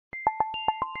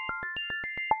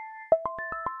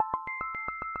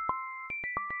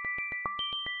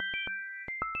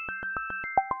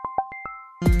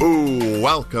Ooh,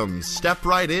 welcome. Step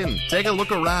right in. Take a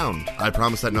look around. I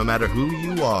promise that no matter who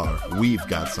you are, we've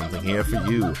got something here for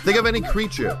you. Think of any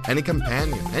creature, any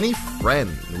companion, any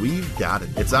friend. We've got it.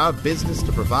 It's our business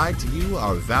to provide to you,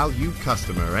 our valued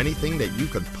customer, anything that you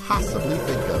could possibly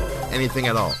think of. Anything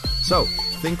at all. So,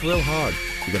 think real hard,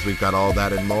 because we've got all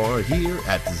that and more here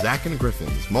at Zach and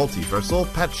Griffin's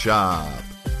Multiversal Pet Shop.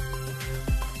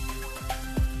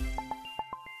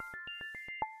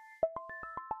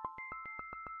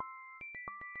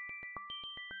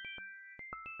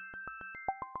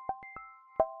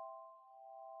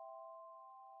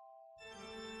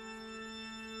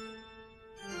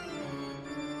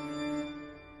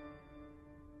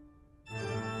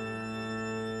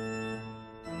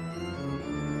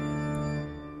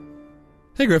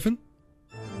 Hey, Griffin.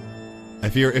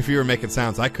 If you were making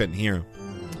sounds, I couldn't hear him.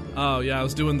 Oh, yeah, I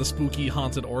was doing the spooky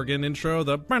haunted organ intro,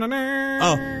 the...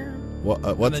 What's...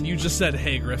 And then you just said,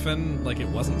 hey, Griffin, like it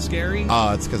wasn't scary.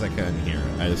 Oh, it's because I couldn't hear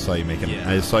it. I just saw you making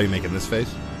this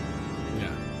face.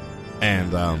 Yeah.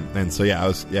 And so, yeah, I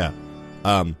was... Yeah.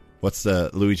 What's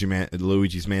the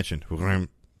Luigi's Mansion?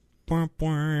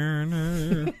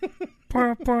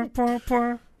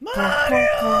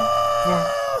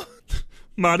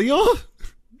 Mario?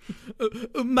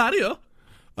 Mario?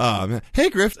 Oh, man. Hey,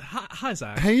 Griff. Hi,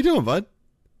 Zach. How you doing, bud?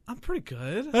 I'm pretty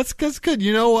good. That's good.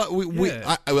 You know what?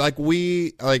 I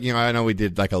know we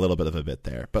did like a little bit of a bit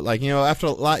there, but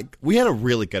after we had a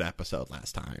really good episode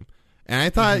last time, and I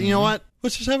thought, you know what?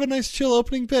 Let's just have a nice chill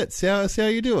opening bit. See how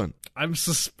you're doing. I'm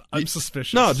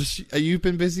suspicious. No, just you've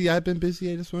been busy. I've been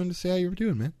busy. I just wanted to see how you were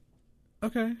doing, man.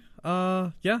 Okay.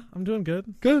 Yeah, I'm doing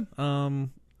good. Good.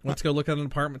 Let's go look at an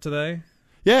apartment today.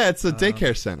 Yeah, it's a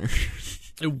daycare center.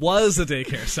 It was a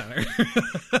daycare center.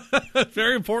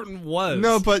 Very important was.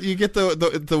 No, but you get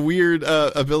the weird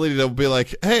ability to be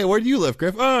like, hey, where do you live,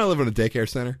 Griff? Oh, I live in a daycare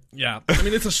center. Yeah. I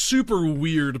mean, it's a super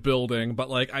weird building,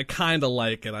 but I kind of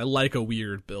like it. I like a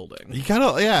weird building. You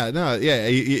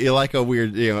you like a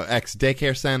weird,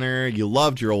 ex-daycare center. You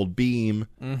loved your old Beam.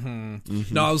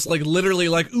 Mm-hmm. No, I was literally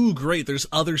ooh, great. There's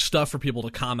other stuff for people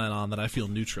to comment on that I feel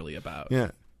neutrally about.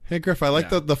 Yeah. Hey, Griff, I like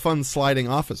the fun sliding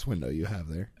office window you have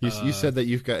there. You said that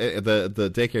you've got the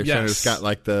daycare center's got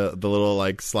the little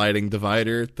sliding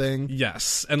divider thing.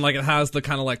 Yes, and it has the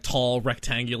kind of tall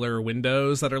rectangular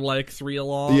windows that are 3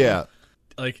 along. Yeah.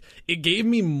 It gave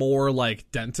me more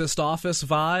dentist office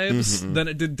vibes than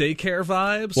it did daycare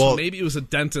vibes. Well, so maybe it was a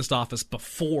dentist office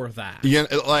before that. Yeah,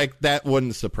 that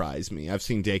wouldn't surprise me. I've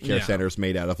seen daycare centers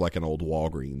made out of an old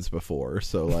Walgreens before,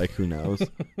 so who knows?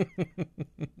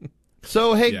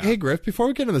 So, hey, Griff, before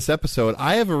we get into this episode,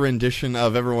 I have a rendition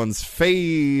of everyone's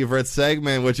favorite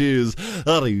segment, which is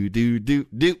Pet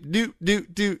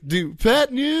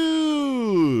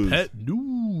News. Pet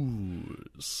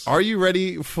News. Are you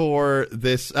ready for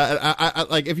this?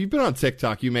 If you've been on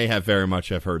TikTok, you may have very much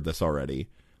have heard this already.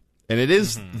 And it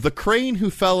is the crane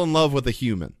who fell in love with a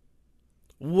human.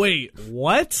 Wait,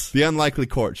 what? The unlikely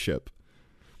courtship.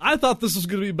 I thought this was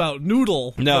going to be about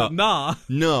Noodle. No. But nah.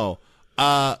 No.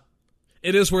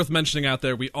 It is worth mentioning out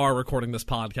there, we are recording this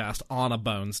podcast on a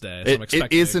Bones Day. So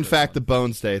it is, in fact, a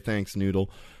Bones Day. Thanks, Noodle.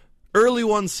 Early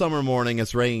one summer morning,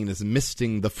 as rain is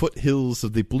misting the foothills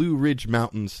of the Blue Ridge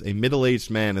Mountains, a middle-aged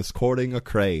man is courting a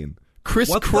crane.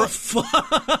 The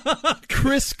fuck?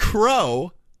 Chris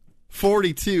Crow,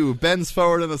 42, bends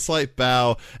forward in a slight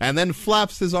bow, and then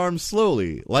flaps his arms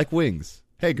slowly, like wings.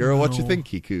 Hey, girl, what you think,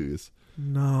 Kiku's?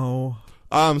 No.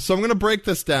 So I'm going to break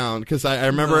this down because I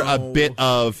remember a bit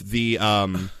of the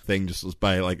thing just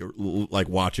by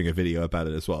watching a video about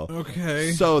it as well.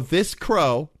 Okay. So this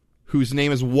crow, whose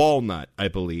name is Walnut, I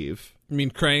believe. You mean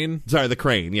crane? Sorry, the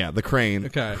crane. Yeah, the crane.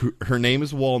 Okay. Her name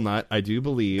is Walnut, I do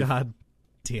believe. God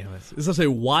damn it. Is this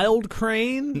a wild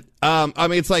crane? I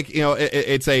mean, it's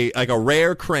it's a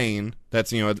rare crane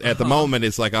that's at the moment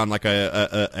is on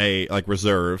a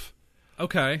reserve.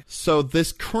 Okay. So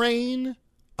this crane,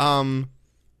 I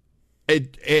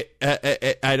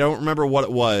don't remember what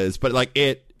it was, but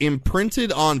it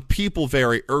imprinted on people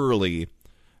very early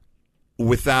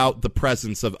without the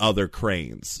presence of other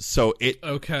cranes. So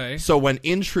So when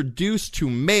introduced to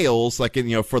males,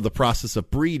 for the process of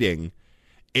breeding,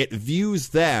 it views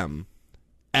them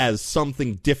as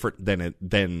something different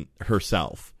than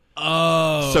herself.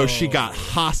 Oh. So she got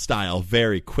hostile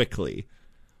very quickly.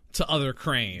 To other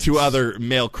cranes. To other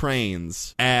male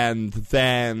cranes. And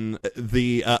then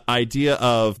the idea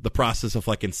of the process of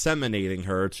inseminating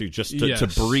her to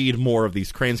breed more of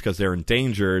these cranes because they're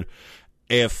endangered.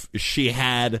 If she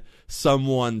had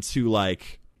someone to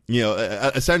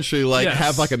essentially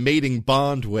have a mating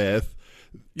bond with,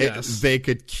 they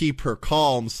could keep her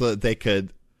calm so that they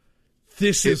could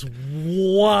This is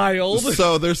wild.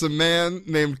 So there's a man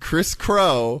named Chris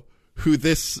Crow who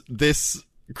this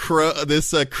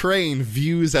crane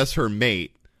views as her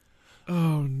mate.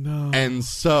 Oh no! And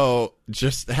so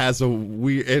just has a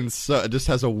weird relationship.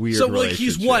 So like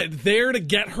he's what, there to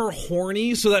get her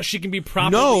horny so that she can be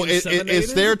properly inseminated?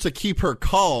 It's there to keep her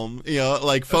calm.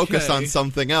 Like focus on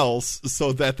something else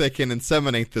so that they can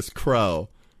inseminate this crow.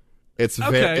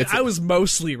 I was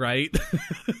mostly right.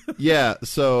 Yeah,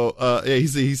 so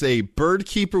he's a bird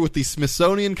keeper with the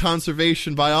Smithsonian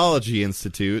Conservation Biology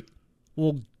Institute.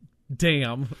 Well,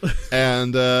 damn.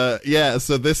 And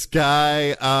so this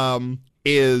guy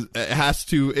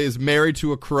is married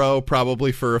to a crow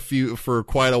probably for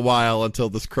quite a while until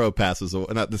this crane passes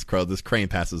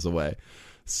away.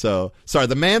 So sorry,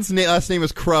 the man's last name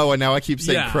is Crow, and now I keep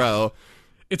saying Crow.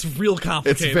 It's real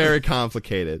complicated. It's very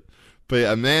complicated. But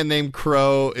a man named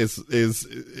Crow is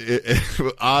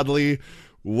oddly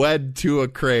wed to a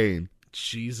crane.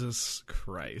 Jesus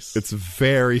Christ. It's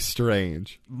very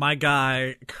strange. My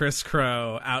guy, Chris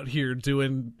Crow, out here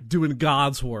doing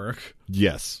God's work.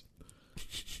 Yes.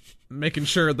 Making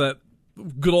sure that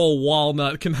good old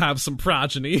Walnut can have some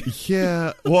progeny.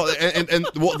 Yeah. Well, and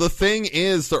the thing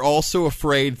is, they're also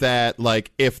afraid that,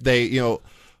 like, if they,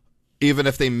 even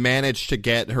if they manage to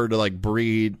get her to, like,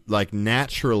 breed, like,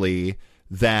 naturally,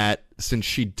 that since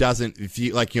she doesn't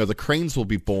view, like, the cranes will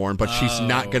be born, but she's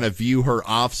not going to view her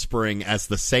offspring as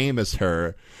the same as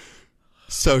her,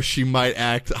 so she might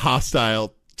act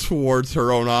hostile towards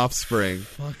her own offspring.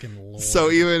 Fucking Lord. So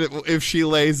even if she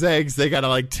lays eggs, they gotta,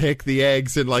 like, take the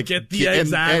eggs and, like, get the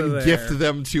eggs out of there. Gift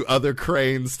them to other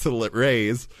cranes to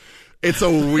raise. It's a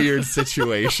weird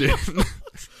situation.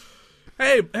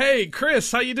 Hey,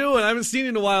 Chris, how you doing? I haven't seen you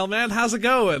in a while, man. How's it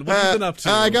going? What have you been up to?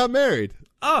 I got married.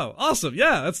 Oh, awesome.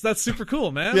 Yeah, that's super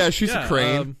cool, man. Yeah, she's a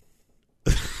crane.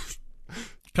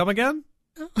 Come again?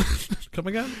 Come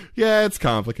again? Yeah, it's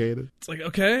complicated. It's like,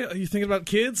 okay, are you thinking about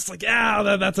kids? It's like,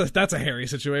 yeah, that's a hairy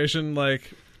situation. Like,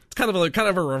 it's kind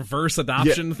of a reverse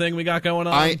adoption thing we got going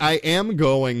on. I am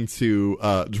going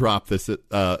to drop this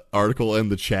article in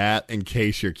the chat in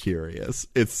case you're curious.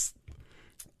 It's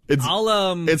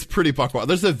pretty buck wild.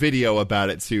 There's a video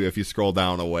about it too. If you scroll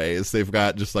down a ways, they've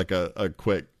got just like a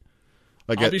quick.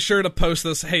 I'll be sure to post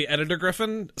this. Hey, Editor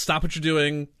Griffin, stop what you're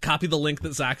doing. Copy the link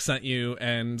that Zach sent you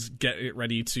and get it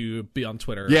ready to be on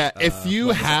Twitter. Yeah, if you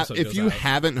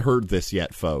haven't heard this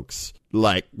yet, folks,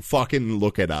 like, fucking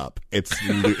look it up. It's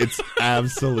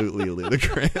absolutely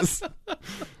ludicrous.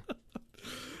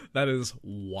 That is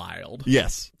wild.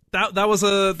 Yes. That was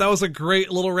a great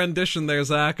little rendition there,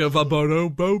 Zach, of a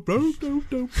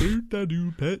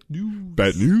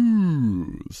Pet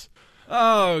news.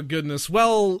 Oh, goodness.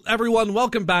 Well, everyone,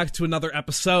 welcome back to another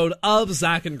episode of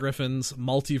Zach and Griffin's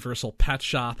Multiversal Pet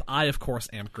Shop. I, of course,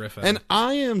 am Griffin. And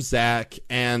I am Zach.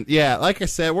 And, yeah, like I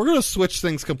said, we're going to switch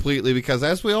things completely because,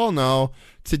 as we all know,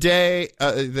 today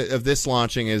of this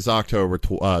launching is October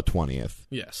 20th.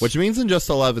 Yes. Which means in just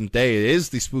 11th day, it is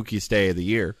the spookiest day of the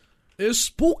year. It's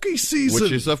spooky season.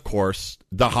 Which is, of course,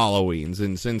 the Halloweens.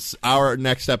 And since our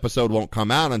next episode won't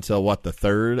come out until, the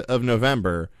 3rd of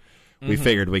November... We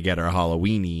figured we'd get our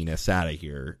Halloweeniness out of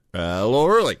here a little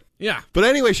early. Yeah. But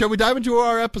anyway, shall we dive into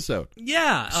our episode?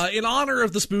 Yeah. In honor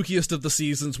of the spookiest of the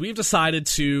seasons, we've decided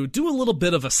to do a little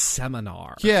bit of a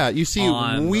seminar. Yeah, you see,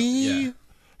 we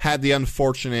had the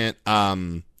unfortunate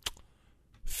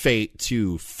fate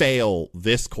to fail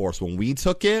this course when we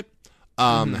took it.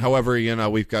 However,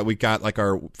 we got like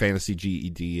our fantasy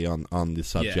GED on the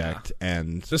subject,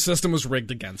 and the system was rigged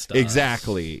against us.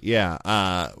 Exactly. Yeah.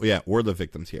 We're the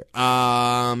victims here.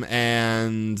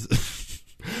 And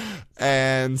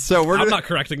so I'm not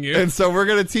correcting you. And so we're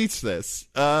gonna teach this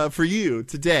for you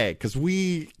today because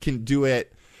we can do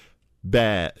it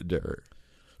better.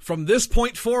 From this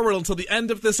point forward until the end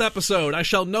of this episode, I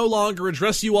shall no longer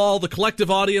address you all, the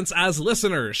collective audience, as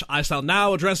listeners. I shall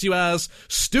now address you as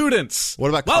students. What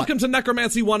about Welcome to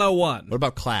Necromancy 101. What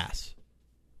about class?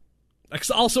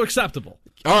 Also acceptable.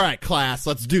 All right, class,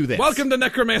 let's do this. Welcome to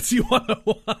Necromancy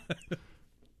 101.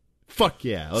 Fuck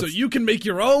yeah. So you can make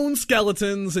your own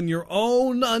skeletons and your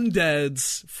own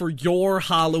undeads for your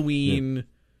Halloween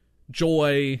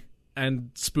joy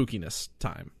and spookiness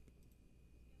time.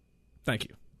 Thank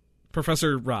you.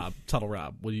 Professor Rob, Tuttle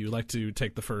Rob, would you like to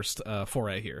take the first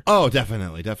foray here? Oh,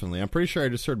 definitely. I'm pretty sure I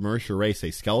just heard Marisha Ray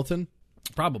say skeleton.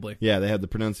 Probably. Yeah, they had the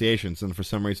pronunciations, and for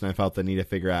some reason I felt the need to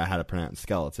figure out how to pronounce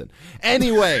skeleton.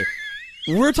 Anyway,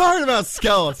 we're talking about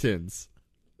skeletons.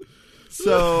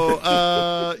 So,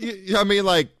 I mean,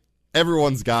 like,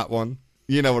 everyone's got one.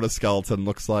 You know what a skeleton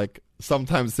looks like.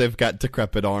 Sometimes they've got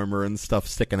decrepit armor and stuff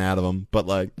sticking out of them, but,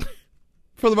 like...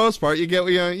 For the most part, you get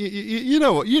you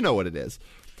know what it is.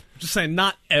 Just saying,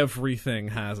 not everything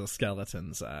has a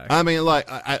skeleton, Zach. I mean,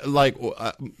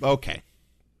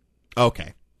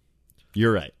 okay,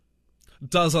 you're right.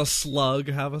 Does a slug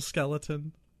have a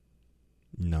skeleton?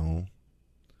 No.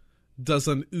 Does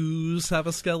an ooze have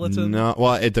a skeleton? No.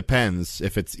 Well, it depends.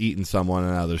 If it's eating someone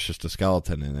and now there's just a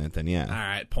skeleton in it, then yeah. All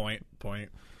right, point.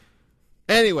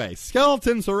 Anyway,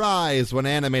 skeletons arise when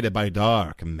animated by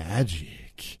dark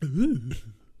magic. Ooh.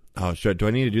 Oh, sure. Do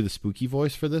I need to do the spooky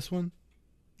voice for this one?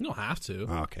 You don't have to.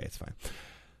 Okay, it's fine.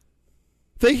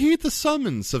 They heed the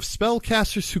summons of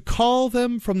spellcasters who call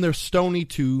them from their stony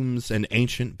tombs and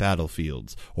ancient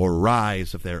battlefields, or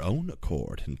rise of their own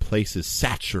accord in places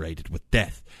saturated with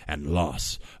death and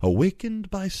loss,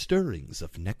 awakened by stirrings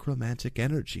of necromantic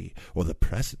energy or the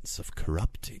presence of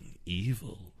corrupting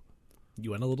evil.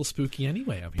 You went a little spooky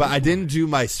anyway. But I didn't do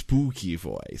my spooky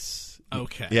voice.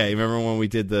 Okay. Yeah, you remember when we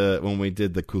did the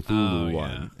Cthulhu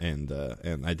one,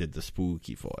 and I did the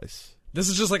spooky voice. This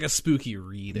is just like a spooky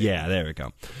reading. Yeah, there we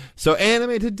go. So,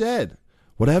 animated dead.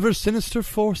 Whatever sinister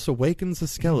force awakens a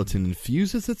skeleton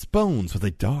infuses its bones with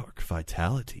a dark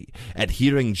vitality,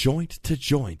 adhering joint to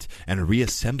joint and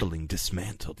reassembling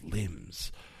dismantled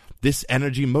limbs. This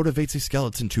energy motivates a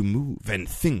skeleton to move and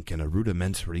think in a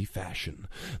rudimentary fashion,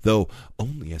 though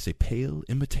only as a pale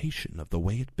imitation of the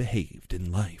way it behaved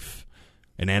in life.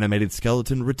 An animated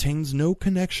skeleton retains no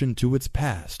connection to its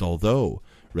past, although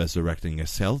resurrecting a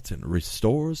skeleton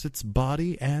restores its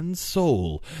body and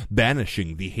soul,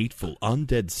 banishing the hateful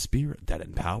undead spirit that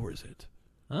empowers it.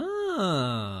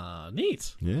 Ah,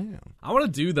 neat. Yeah. I want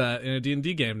to do that in a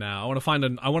D&D game now. I want to find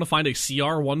a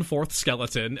CR 1/4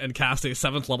 skeleton and cast a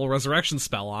 7th level resurrection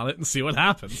spell on it and see what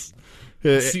happens.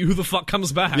 See who the fuck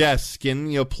comes back. Yeah,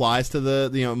 skin applies to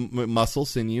the muscle,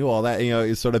 sinew, all that.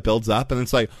 It sort of builds up, and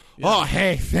it's like, oh,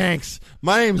 hey, thanks.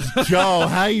 My name's Joe.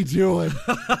 How you doing?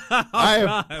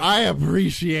 I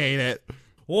appreciate it.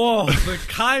 Whoa,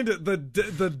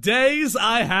 the days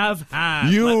I have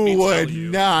had. You would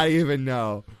not even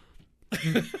know.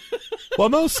 While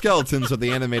most skeletons are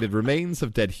the animated remains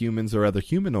of dead humans or other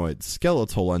humanoids,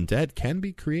 skeletal undead can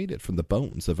be created from the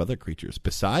bones of other creatures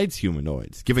besides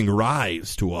humanoids, giving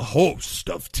rise to a host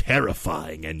of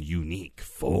terrifying and unique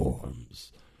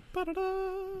forms.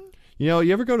 Ba-da-da.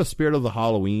 You ever go to Spirit of the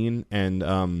Halloween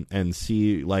and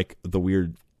see like the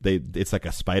weird it's like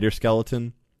a spider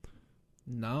skeleton?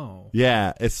 No.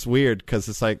 Yeah, it's weird because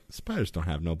it's like spiders don't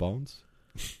have no bones.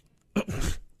 I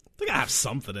think I have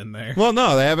something in there. Well,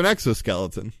 no, they have an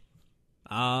exoskeleton.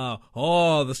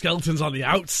 The skeleton's on the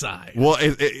outside. Well,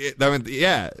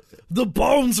 yeah. The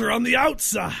bones are on the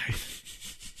outside.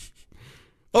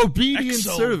 Obedient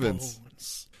servants.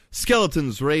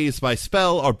 Skeletons raised by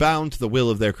spell are bound to the will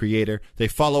of their creator. They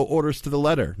follow orders to the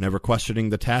letter, never questioning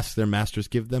the tasks their masters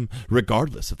give them,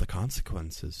 regardless of the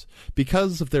consequences.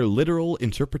 Because of their literal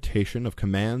interpretation of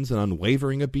commands and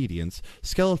unwavering obedience,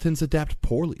 skeletons adapt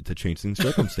poorly to changing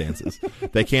circumstances.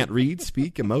 They can't read,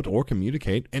 speak, emote, or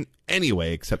communicate in any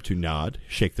way except to nod,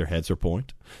 shake their heads, or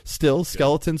point. Still,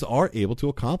 skeletons are able to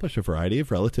accomplish a variety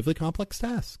of relatively complex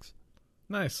tasks.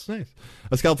 Nice.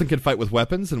 A skeleton can fight with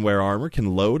weapons and wear armor,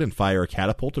 can load and fire a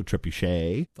catapult or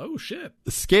trebuchet. Oh, shit.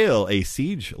 Scale a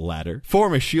siege ladder,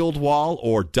 form a shield wall,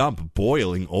 or dump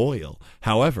boiling oil.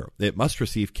 However, it must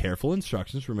receive careful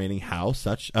instructions explaining how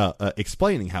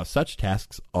such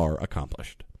tasks are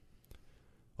accomplished.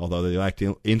 Although they lack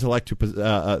the intellect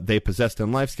they possessed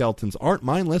in life, skeletons aren't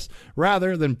mindless.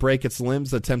 Rather than break its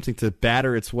limbs attempting to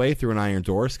batter its way through an iron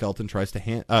door, skeleton tries the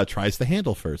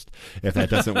handle first. If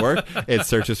that doesn't work, it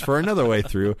searches for another way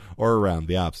through or around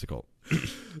the obstacle.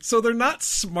 So they're not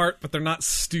smart, but they're not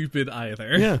stupid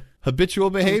either. Yeah. Habitual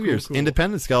behaviors. Cool.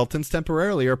 Independent skeletons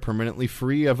temporarily or permanently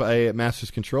free of a master's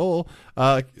control,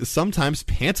 sometimes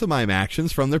pantomime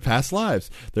actions from their past lives,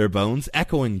 their bones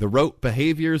echoing the rote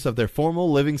behaviors of their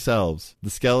formal living selves. The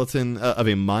skeleton of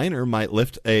a miner might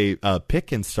lift a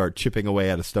pick and start chipping away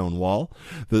at a stone wall.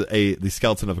 The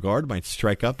skeleton of a guard might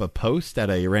strike up a post at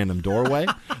a random doorway.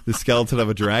 The skeleton of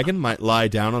a dragon might lie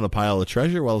down on a pile of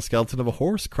treasure, while the skeleton of a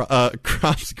horse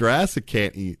crops grass it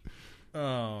can't eat.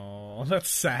 Oh, that's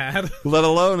sad. Left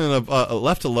alone in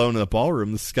a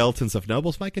ballroom, the skeletons of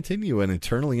nobles might continue an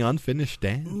eternally unfinished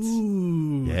dance.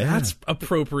 Ooh, yeah. That's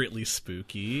appropriately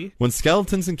spooky. When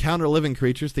skeletons encounter living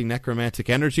creatures, the necromantic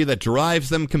energy that drives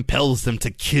them compels them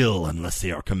to kill unless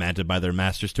they are commanded by their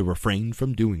masters to refrain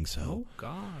from doing so. Oh,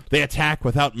 God. They attack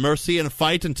without mercy and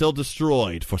fight until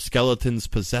destroyed, for skeletons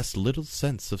possess little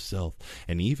sense of self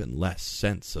and even less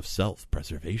sense of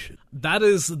self-preservation. That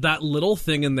is that little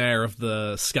thing in there of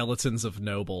the skeletons of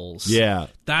nobles. Yeah.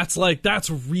 That's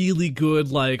really good,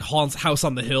 like, House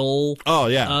on the Hill. Oh,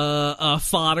 yeah.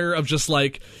 Fodder of just,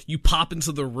 like, you pop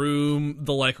into the room,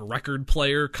 the, like, record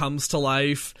player comes to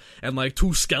life, and, like,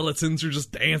 2 skeletons are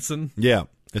just dancing. Yeah.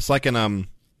 It's like in,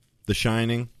 The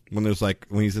Shining, when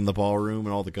he's in the ballroom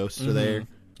and all the ghosts are there.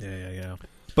 Yeah.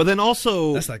 But then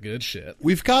also, that's not good shit.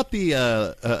 We've got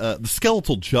the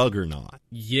skeletal juggernaut.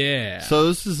 Yeah. So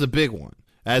this is a big one.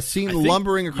 As seen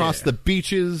lumbering across the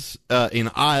beaches in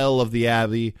Isle of the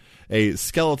Abbey, a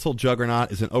skeletal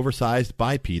juggernaut is an oversized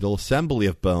bipedal assembly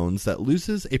of bones that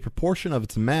loses a proportion of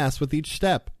its mass with each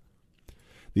step.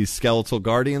 These skeletal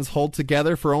guardians hold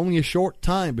together for only a short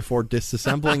time before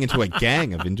disassembling into a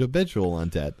gang of individual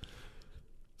undead.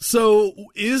 So,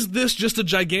 is this just a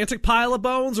gigantic pile of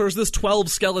bones, or is this 12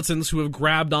 skeletons who have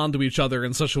grabbed onto each other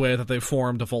in such a way that they've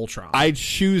formed a Voltron? I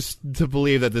choose to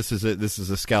believe that this is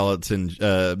a skeleton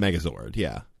Megazord.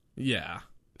 Yeah. Yeah.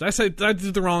 Did I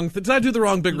do the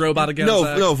wrong big robot again? No,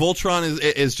 Zach? no. Voltron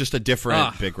is just a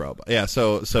different big robot. Yeah.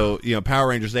 So Power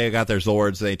Rangers, they got their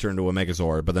Zords, they turn into a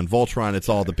Megazord, but then Voltron, it's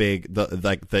all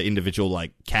the individual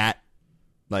like cat.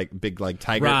 Like big, like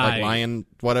tiger, like lion,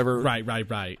 whatever. Right.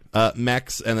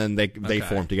 Mechs, and then they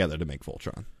form together to make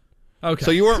Voltron. Okay.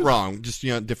 So you weren't wrong. Just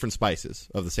different spices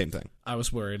of the same thing. I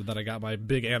was worried that I got my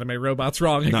big anime robots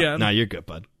wrong again. No, you're good,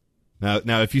 bud.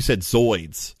 Now, if you said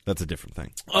Zoids, that's a different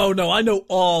thing. Oh no, I know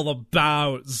all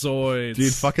about Zoids,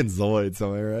 dude. Fucking Zoids,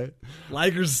 am I right?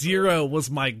 Liger Zero was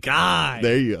my guy.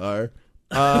 There you are.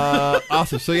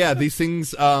 Awesome. So yeah, these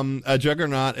things, a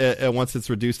Juggernaut, once it's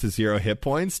reduced to 0 hit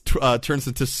points, turns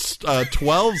into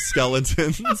 12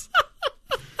 skeletons.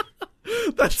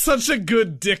 That's such a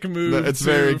good dick move. It's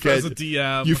very good. As a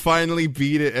DM. You finally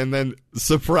beat it, and then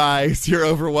surprise, you're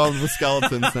overwhelmed with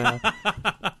skeletons now.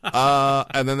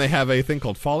 And then they have a thing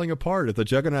called Falling Apart. If the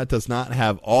Juggernaut does not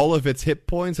have all of its hit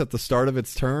points at the start of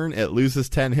its turn, it loses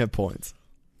 10 hit points.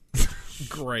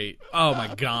 Great. Oh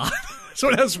my god. So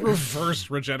it has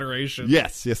reverse regeneration.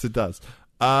 Yes, it does.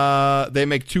 They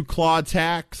make 2 claw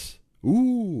attacks.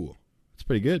 Ooh, it's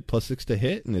pretty good. +6 to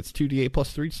hit, and it's 2d8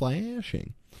 +3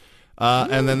 slashing.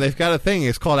 And then they've got a thing.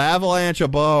 It's called Avalanche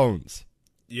of Bones.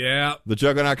 Yeah. The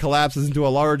Juggernaut collapses into a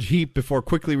large heap before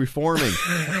quickly reforming.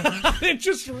 It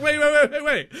just wait.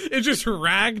 It just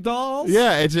ragdolls.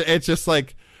 Yeah, it's just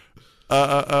like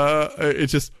it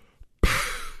just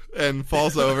and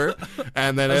falls over,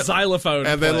 and then a xylophone,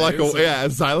 and plays. Then a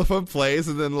xylophone plays,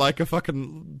 and then like a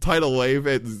fucking tidal wave,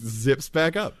 it zips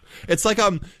back up. It's like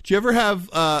do you ever have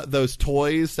those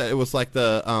toys that it was like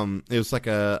a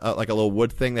little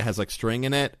wood thing that has like string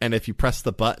in it, and if you press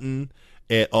the button,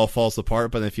 it all falls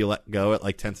apart, but if you let go, it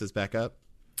like tenses back up.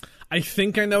 I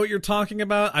think I know what you're talking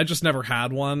about. I just never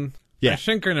had one. Yeah, I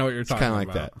think I know what you're talking about. Kind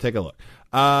of like that. Take a look.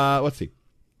 Let's see.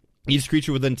 Each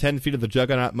creature within 10 feet of the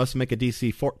Juggernaut must make a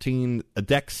DC 14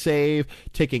 dex save,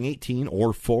 taking 18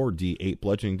 or 4d8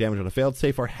 bludgeoning damage on a failed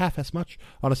save, or half as much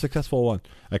on a successful one.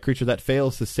 A creature that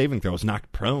fails this saving throw is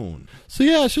knocked prone. So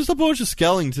yeah, it's just a bunch of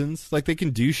skeletons. Like, they can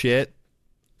do shit,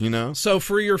 you know? So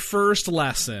for your first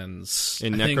lessons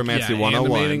in Necromancy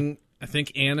 101, I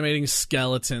think animating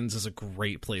skeletons is a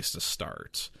great place to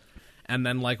start. And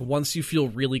then, like, once you feel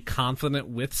really confident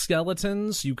with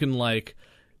skeletons, you can, like,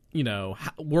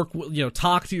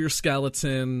 talk to your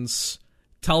skeletons,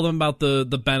 tell them about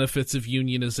the benefits of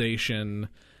unionization,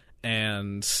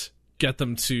 and get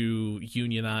them to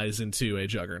unionize into a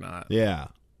Juggernaut. Yeah,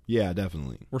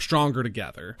 definitely. We're stronger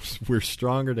together. We're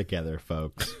stronger together,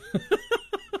 folks.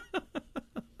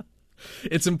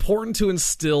 It's important to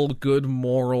instill good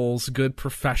morals, good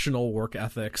professional work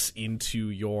ethics into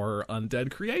your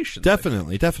undead creations.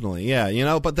 Definitely.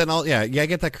 Yeah, but then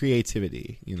get that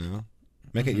creativity,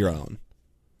 Make it your own.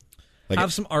 Like,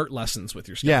 have some art lessons with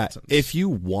your skeletons. Yeah, if you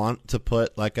want to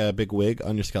put like a big wig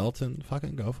on your skeleton,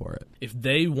 fucking go for it. If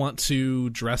they want to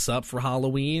dress up for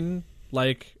Halloween,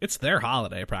 like, it's their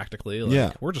holiday practically.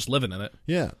 Like, we're just living in it.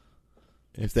 Yeah.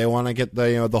 If they want to get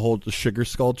the whole sugar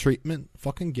skull treatment,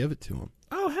 fucking give it to them.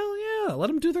 Oh hell yeah! Let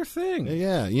them do their thing.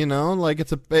 Yeah, like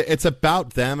it's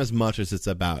about them as much as it's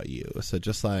about you. So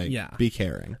just be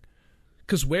caring.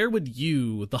 Because where would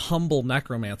you, the humble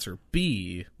necromancer,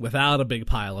 be without a big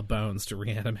pile of bones to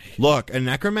reanimate? Look, a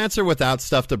necromancer without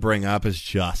stuff to bring up is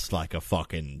just like a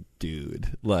fucking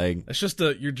dude. Like, it's just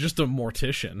you're just a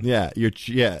mortician. Yeah, you're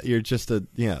just a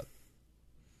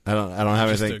I don't have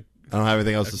anything. I don't have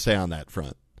anything else to say on that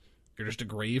front. You're just a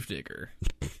grave digger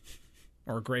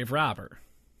or a grave robber.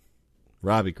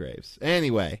 Robbie Graves.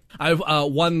 Anyway, I have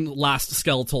one last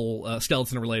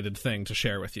skeleton related thing to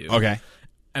share with you. Okay.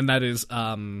 And that is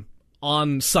on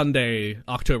Sunday,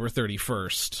 October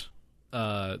 31st,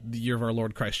 the year of our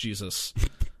Lord Christ Jesus,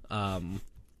 on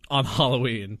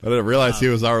Halloween. I didn't realize he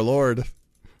was our Lord.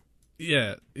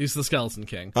 Yeah, he's the Skeleton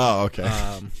King. Oh, okay.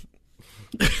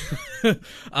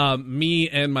 Me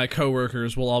and my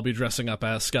coworkers will all be dressing up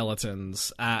as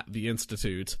skeletons at the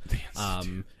Institute.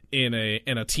 In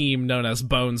a team known as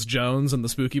Bones Jones and the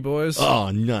Spooky Boys.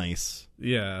 Oh, nice.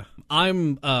 Yeah.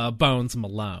 I'm Bones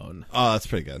Malone. Oh, that's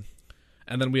pretty good.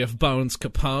 And then we have Bones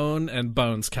Capone and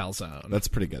Bones Calzone. That's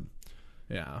pretty good.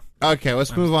 Yeah. Okay,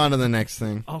 let's move on to the next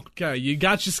thing. Okay, you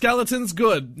got your skeletons?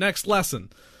 Good. Next lesson.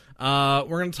 We're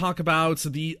going to talk about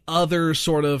the other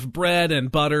sort of bread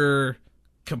and butter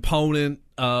component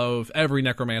of every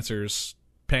necromancer's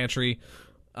pantry.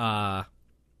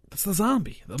 It's the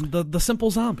zombie, the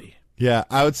simple zombie. Yeah,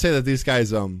 I would say that these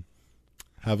guys have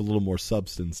a little more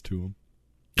substance to them.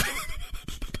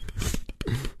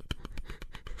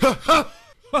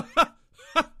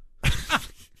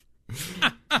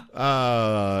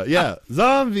 Yeah,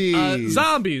 zombies.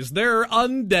 Zombies. They're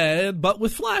undead, but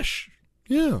with flesh.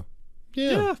 Yeah.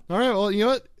 All right. Well, you know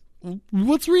what?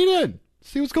 Let's read in.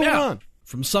 See what's going on.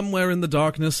 From somewhere in the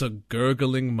darkness, a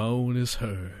gurgling moan is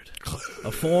heard.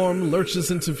 A form lurches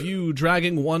into view,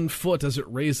 dragging one foot as it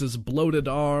raises bloated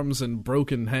arms and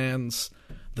broken hands.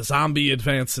 The zombie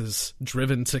advances,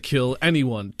 driven to kill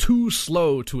anyone too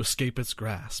slow to escape its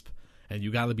grasp. And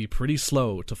you gotta be pretty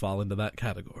slow to fall into that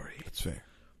category. That's fair.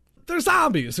 They're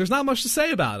zombies. There's not much to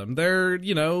say about them. They're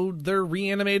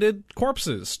reanimated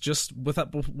corpses, just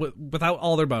without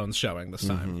all their bones showing this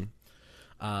time.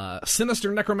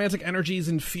 Sinister necromantic energies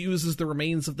infuses the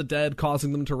remains of the dead,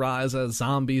 causing them to rise as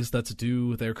zombies that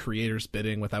do their creator's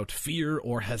bidding without fear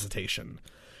or hesitation.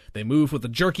 They move with a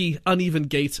jerky, uneven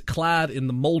gait, clad in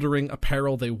the moldering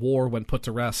apparel they wore when put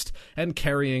to rest, and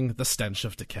carrying the stench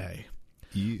of decay.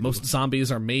 Ew. Most zombies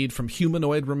are made from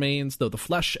humanoid remains, though the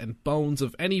flesh and bones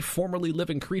of any formerly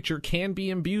living creature can be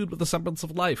imbued with a semblance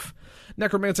of life.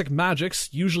 Necromantic magics,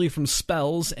 usually from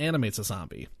spells, animates a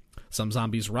zombie. Some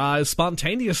zombies rise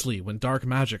spontaneously when dark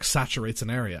magic saturates an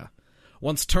area.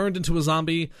 Once turned into a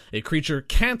zombie, a creature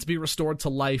can't be restored to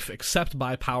life except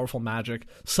by powerful magic,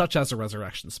 such as a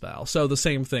resurrection spell. So the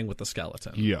same thing with the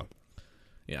skeleton. Yeah.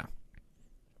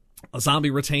 A zombie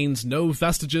retains no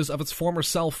vestiges of its former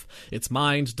self, its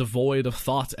mind devoid of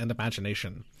thought and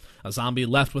imagination. A zombie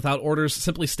left without orders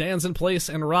simply stands in place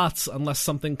and rots unless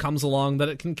something comes along that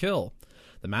it can kill.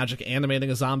 The magic animating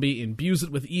a zombie imbues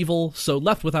it with evil, so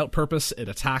left without purpose, it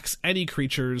attacks any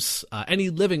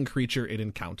living creature it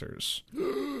encounters.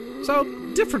 So,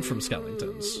 different from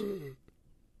skeletons.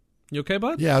 You okay,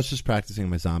 bud? Yeah, I was just practicing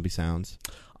my zombie sounds.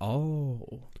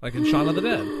 Oh, like in Shaun of the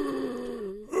Dead.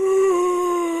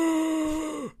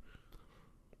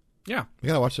 Yeah. You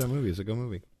gotta watch that movie. It's a good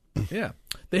movie. Yeah.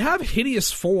 They have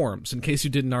hideous forms, in case you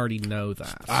didn't already know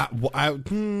that. Why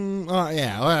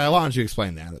don't you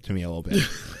explain that to me a little bit?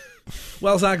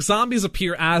 Well, Zach, zombies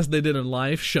appear as they did in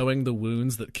life, showing the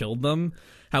wounds that killed them.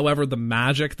 However, the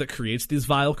magic that creates these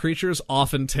vile creatures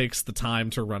often takes time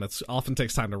to run its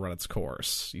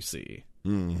course, you see.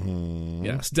 Mm-hmm.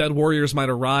 Yes, dead warriors might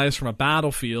arise from a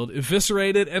battlefield,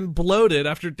 eviscerated and bloated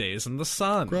after days in the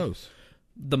sun. Gross.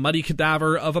 The muddy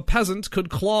cadaver of a peasant could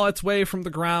claw its way from the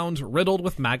ground, riddled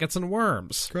with maggots and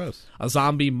worms. Gross. A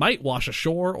zombie might wash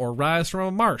ashore or rise from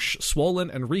a marsh, swollen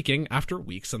and reeking after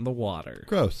weeks in the water.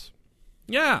 Gross.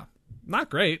 Yeah, not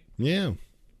great. Yeah.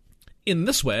 In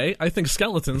this way, I think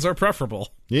skeletons are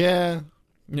preferable. Yeah.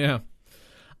 Yeah.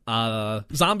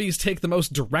 Zombies take the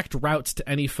most direct routes to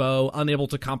any foe, unable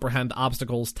to comprehend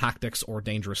obstacles, tactics, or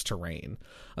dangerous terrain.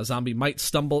 A zombie might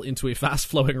stumble into a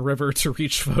fast-flowing river to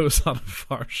reach foes on a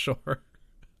far shore.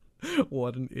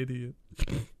 What an idiot.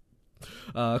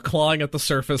 Clawing at the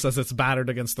surface as it's battered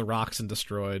against the rocks and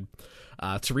destroyed.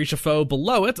 To reach a foe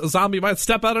below it, a zombie might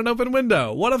step out an open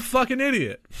window. What a fucking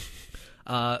idiot.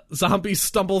 Zombies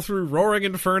stumble through roaring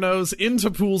infernos, into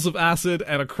pools of acid,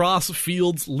 and across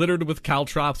fields littered with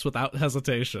caltrops without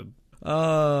hesitation.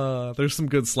 There's some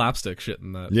good slapstick shit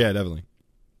in that. Yeah, definitely.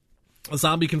 A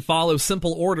zombie can follow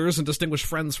simple orders and distinguish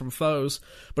friends from foes,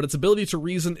 but its ability to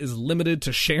reason is limited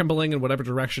to shambling in whatever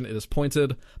direction it is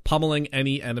pointed, pummeling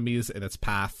any enemies in its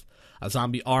path. A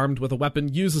zombie armed with a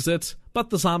weapon uses it, but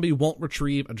the zombie won't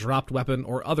retrieve a dropped weapon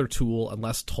or other tool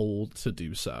unless told to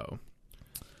do so.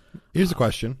 Here's a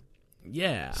question.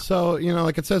 Yeah. So,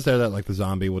 like it says there that like the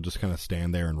zombie will just kind of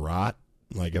stand there and rot,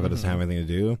 like if it doesn't have anything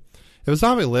to do. If a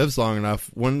zombie lives long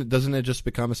enough, doesn't it just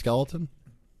become a skeleton?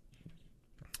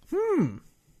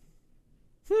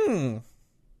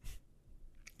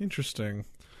 Interesting.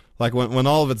 Like when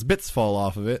all of its bits fall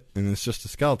off of it and it's just a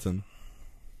skeleton.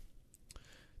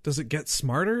 Does it get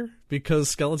smarter because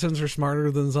skeletons are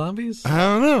smarter than zombies? I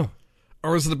don't know.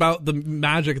 Or is it about the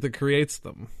magic that creates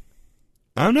them?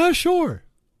 I'm not sure.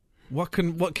 What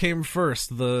came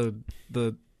first, the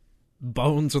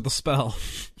bones or the spell?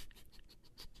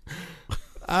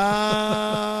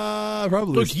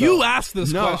 Probably. Look, you asked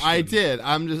this question. No, I did.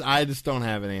 I just don't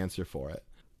have an answer for it.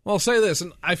 Well, I'll say this,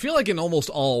 and I feel like in almost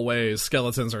all ways,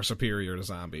 skeletons are superior to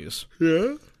zombies.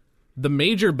 Yeah? The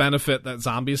major benefit that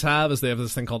zombies have is they have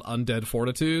this thing called Undead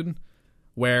Fortitude,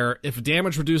 where if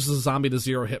damage reduces a zombie to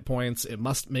 0 hit points, it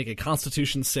must make a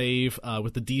Constitution save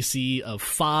with the DC of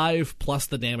 5 plus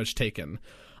the damage taken,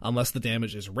 unless the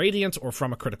damage is radiant or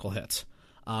from a critical hit.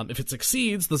 If it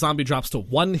succeeds, the zombie drops to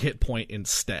 1 hit point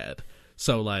instead.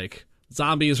 So, like,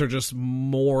 zombies are just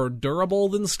more durable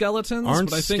than skeletons. Aren't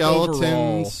but I think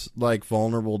skeletons, like,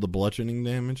 vulnerable to bludgeoning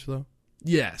damage, though?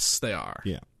 Yes, they are.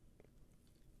 Yeah.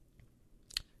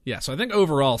 Yeah, so I think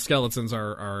overall skeletons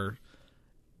are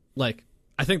like,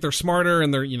 I think they're smarter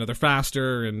and they're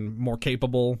faster and more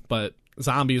capable, but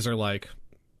zombies are like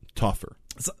tougher.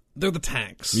 They're the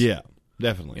tanks. Yeah,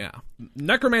 definitely. Yeah.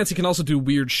 Necromancy can also do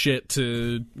weird shit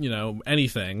to,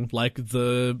 anything, like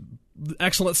the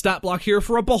excellent stat block here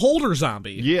for a beholder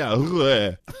zombie. Yeah.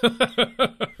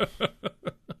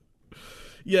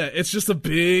 Yeah, it's just a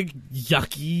big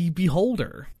yucky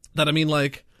beholder that, I mean,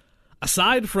 like,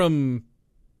 aside from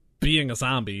being a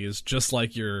zombie, is just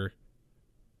like your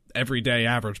everyday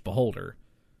average beholder.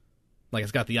 Like,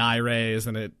 it's got the eye rays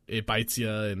and it bites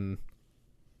you, and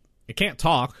it can't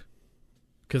talk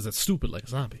because it's stupid like a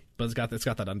zombie. But it's got that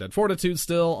undead fortitude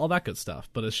still, all that good stuff.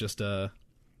 But it's just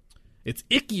it's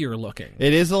ickier looking.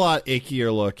 It is a lot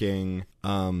ickier looking.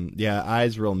 Yeah,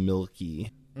 eyes real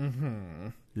milky. Mm-hmm.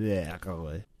 Yeah, go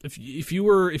away. If you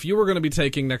were going to be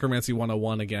taking Necromancy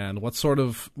 101 again, what sort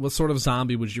of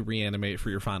zombie would you reanimate for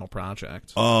your final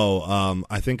project? Oh,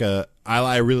 I think I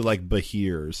really like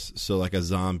Bahirs, so like a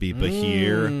zombie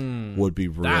Bahir would be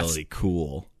really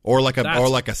cool, or like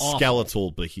a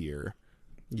skeletal Bahir.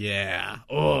 Yeah.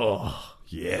 Oh,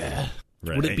 yeah.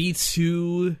 Right. Would it be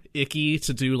too icky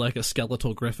to do like a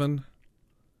skeletal griffin?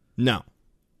 No.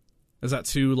 Is that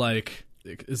too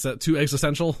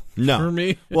existential for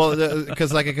me? Well,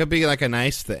 because like it could be like a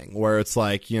nice thing where it's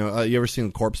like, you ever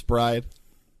seen Corpse Bride?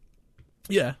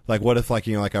 Yeah. Like, what if like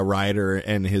like a rider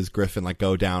and his griffin like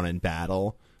go down in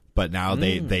battle, but now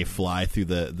they fly through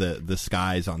the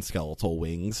skies on skeletal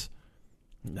wings?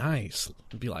 Nice.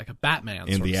 It'd be like a Batman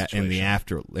in the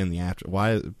after.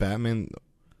 Why Batman?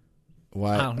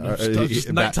 Why? I don't know.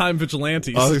 Just nighttime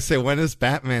vigilantes. I was gonna say, when does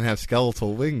Batman have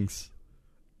skeletal wings?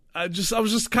 I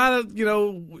was just kind of,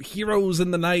 heroes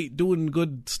in the night doing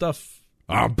good stuff.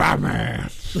 Oh, Batman!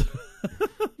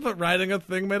 But riding a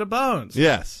thing made of bones.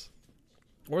 Yes.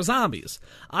 Or zombies.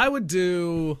 I would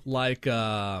do like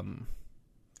a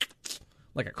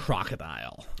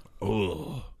crocodile.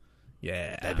 Oh.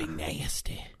 Yeah. That'd be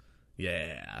nasty.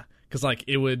 Yeah. Because, like,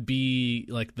 it would be,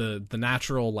 like, the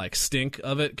natural, like, stink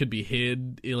of it could be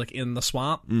hid, like, in the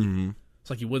swamp. Mm-hmm. It's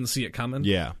like you wouldn't see it coming.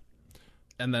 Yeah.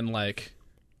 And then, like,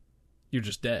 you're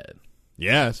just dead.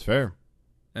 Yeah, it's fair.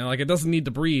 And, like, it doesn't need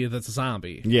to breathe. It's a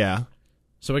zombie. Yeah.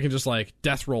 So it can just, like,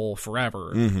 death roll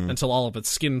forever until all of its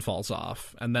skin falls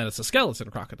off. And then it's a skeleton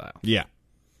crocodile. Yeah.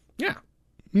 Yeah.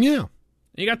 Yeah.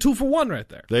 You got 2 for 1 right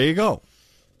there. There you go.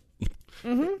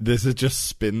 Mm-hmm. This is just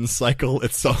spin cycle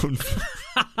its own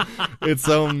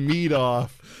meat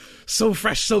off. So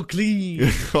fresh, so clean.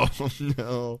 Oh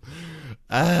no.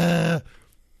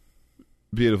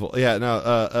 Beautiful. Yeah,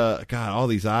 no, God, all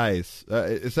these eyes.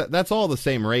 That's all the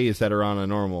same rays that are on a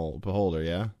normal beholder,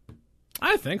 yeah?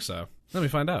 I think so. Let me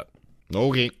find out.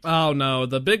 Okay. Oh no,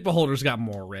 the big beholder's got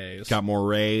more rays. Got more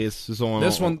rays.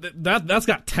 This one that's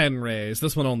got 10 rays.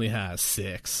 This one only has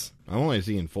 6. I'm only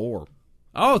seeing 4.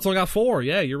 Oh, it's only got 4.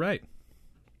 Yeah, you're right.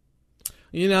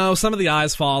 Some of the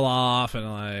eyes fall off, and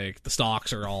like the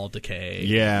stalks are all decayed.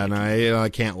 Yeah, and I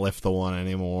can't lift the one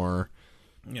anymore.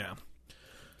 Yeah.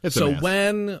 So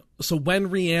when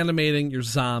reanimating your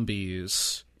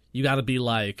zombies, you got to be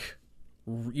like,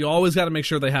 you always got to make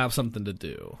sure they have something to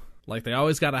do. Like, they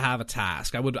always got to have a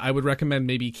task. I would recommend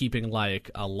maybe keeping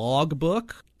like a log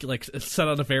book, like set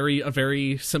on a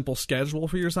very simple schedule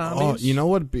for your zombies. Oh, you know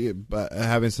what?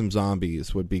 Having some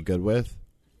zombies would be good with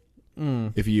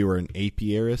if you were an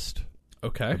apiarist.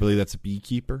 Okay, I believe that's a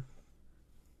beekeeper.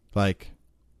 Like,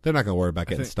 they're not gonna worry about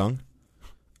getting stung.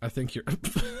 I think you're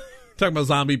talking about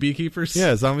zombie beekeepers.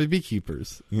 Yeah, zombie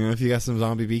beekeepers. If you got some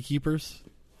zombie beekeepers,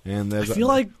 and I feel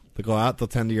like they go out, they'll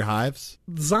tend to your hives.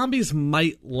 Zombies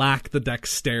might lack the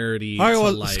dexterity. All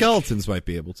right, well, skeletons might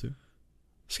be able to.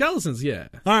 Skeletons, yeah.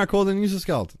 All right, cool. Then use the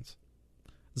skeletons.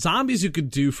 Zombies you could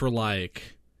do for,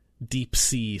 like, deep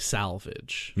sea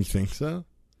salvage. You think so?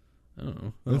 I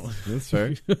don't know. That's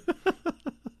fair.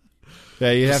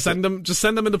 Yeah, you have to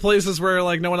send them into places where,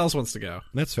 like, no one else wants to go.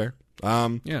 That's fair.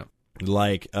 Yeah.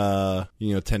 Like,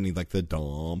 tending, like, the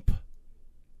dump.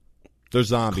 They're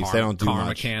zombies. They don't do car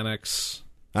much. Mechanics.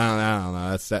 I don't know.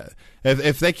 That's that.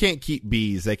 If they can't keep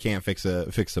bees, they can't fix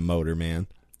a motor, man.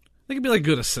 They could be like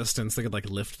good assistants. They could like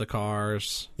lift the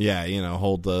cars. Yeah,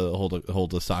 hold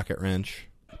the socket wrench.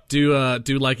 Do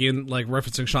like in like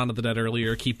referencing Shaun of the Dead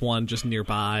earlier. Keep one just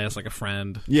nearby as like a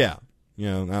friend. Yeah,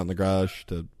 out in the garage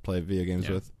to play video games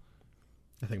with.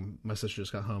 I think my sister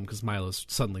just got home because Milo's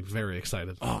suddenly very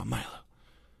excited. Oh, Milo!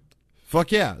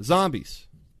 Fuck yeah, zombies.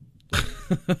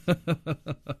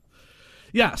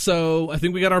 Yeah, so I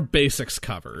think we got our basics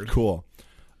covered. Cool.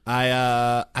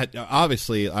 I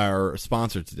obviously our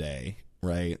sponsor today,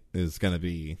 right, is going to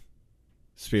be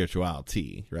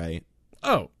Spirituality, right?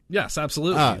 Oh, yes,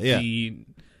 absolutely. Yeah. The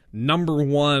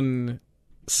 #1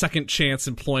 second chance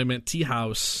employment tea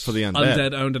house for the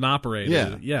undead owned and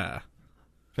operated. Yeah.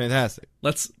 Fantastic.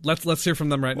 Let's hear from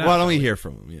them right now. Why don't we hear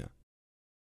from them? Yeah.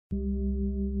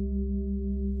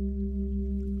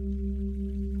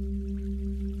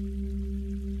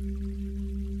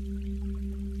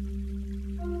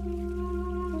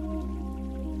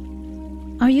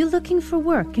 Are you looking for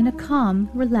work in a calm,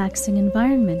 relaxing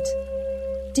environment?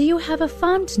 Do you have a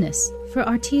fondness for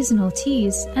artisanal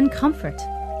teas and comfort?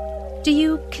 Do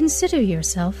you consider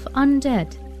yourself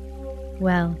undead?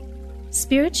 Well,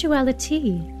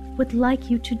 Spirituality would like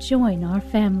you to join our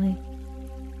family.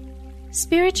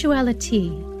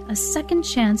 Spirituality, a second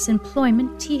chance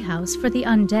employment tea house for the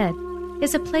undead,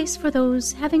 is a place for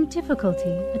those having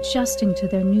difficulty adjusting to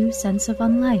their new sense of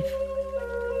unlife.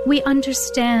 We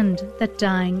understand that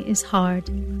dying is hard,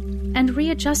 and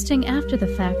readjusting after the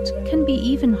fact can be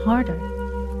even harder.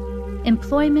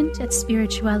 Employment at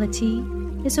Spirituality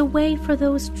is a way for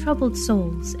those troubled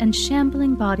souls and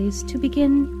shambling bodies to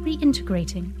begin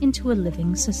reintegrating into a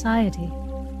living society.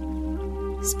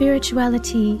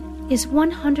 Spirituality is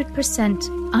 100%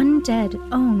 undead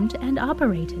owned and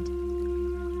operated.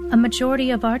 A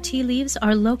majority of our tea leaves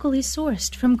are locally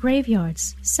sourced from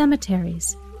graveyards,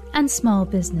 cemeteries, and small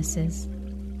businesses,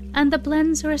 and the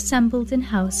blends are assembled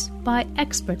in-house by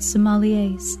expert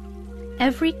sommeliers.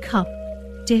 Every cup,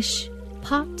 dish,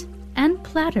 pot, and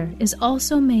platter is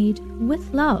also made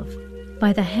with love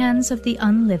by the hands of the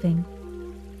unliving.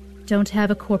 Don't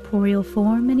have a corporeal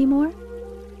form anymore?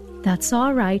 That's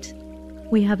all right.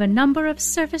 We have a number of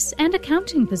service and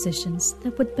accounting positions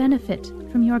that would benefit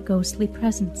from your ghostly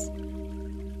presence.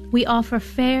 We offer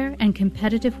fair and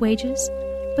competitive wages,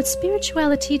 but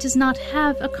Spirituality does not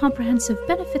have a comprehensive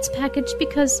benefits package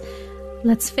because,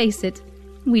 let's face it,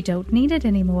 we don't need it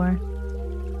anymore.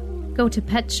 Go to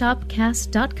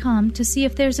petshopcast.com to see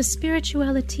if there's a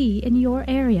Spirituality in your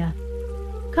area.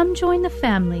 Come join the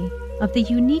family of the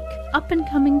unique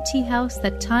up-and-coming tea house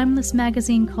that Timeless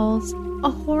Magazine calls a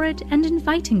horrid and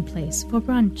inviting place for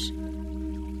brunch.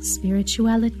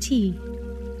 Spirituality.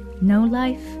 No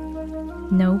life,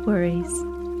 no worries.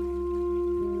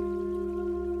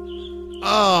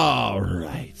 All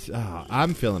right.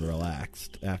 I'm feeling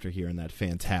relaxed after hearing that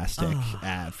fantastic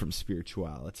ad from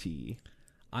Spirituality.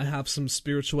 I have some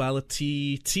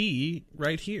Spirituality tea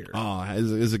right here. Oh,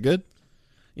 is it good?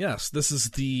 Yes, this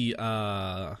is the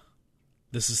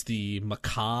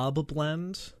Macabre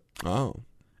blend. Oh.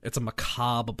 It's a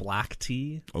Macabre black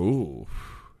tea. Oh,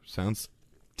 sounds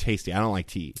tasty. I don't like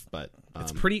tea, but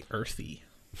it's pretty earthy.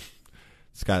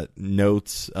 It's got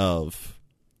notes of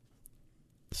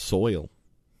soil.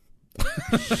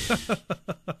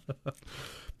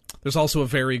 There's also a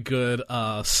very good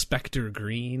Spectre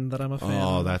Green that I'm a fan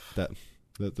of. that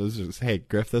those are, hey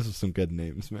Griff, those are some good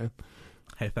names, man.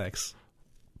 Hey, thanks.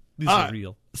 These are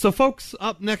real. So folks,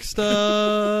 up next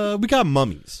we got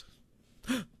mummies.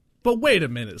 But wait a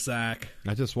minute, Zach.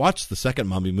 I just watched the second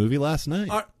Mummy movie last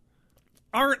night.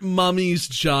 Aren't mummies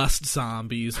just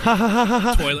zombies with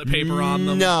toilet paper on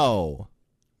them? No.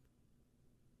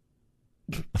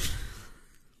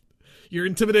 Your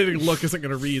intimidating look isn't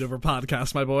going to read over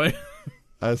podcast, my boy.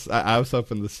 I was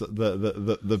hoping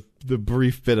the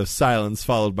brief bit of silence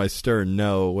followed by stern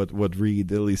no would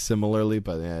read at least similarly,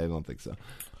 but yeah, I don't think so.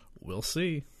 We'll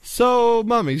see. So,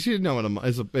 mummies, you know what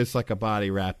it's like a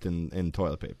body wrapped in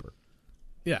toilet paper.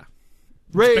 Yeah.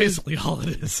 That's basically all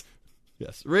it is.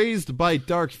 Yes, raised by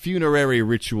dark funerary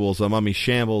rituals, a mummy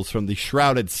shambles from the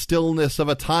shrouded stillness of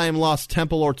a time-lost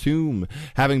temple or tomb,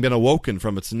 having been awoken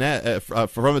from its nest,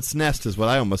 is what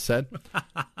I almost said.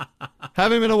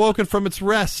 Having been awoken from its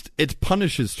rest, it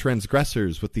punishes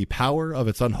transgressors with the power of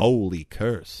its unholy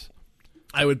curse.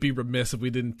 I would be remiss if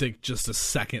we didn't take just a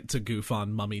second to goof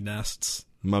on mummy nests.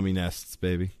 Mummy nests,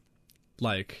 baby.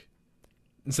 Like,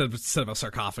 instead of a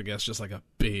sarcophagus, just like a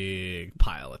big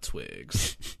pile of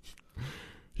twigs.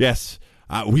 Yes,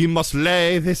 we must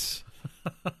lay this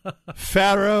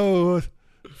pharaoh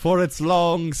for its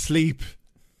long sleep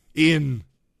in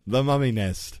the mummy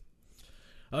nest.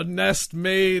 A nest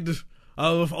made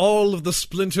of all of the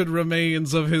splintered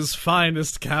remains of his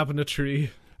finest cabinetry.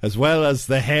 As well as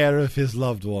the hair of his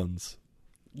loved ones.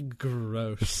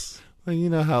 Gross. Well, you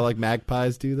know how, like,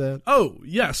 magpies do that? Oh,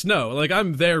 yes, no, like,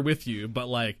 I'm there with you, but,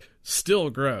 like, still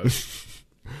gross.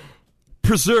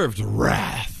 Preserved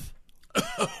wrath.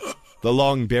 The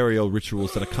long burial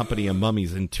rituals that accompany a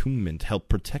mummy's entombment help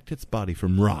protect its body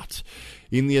from rot.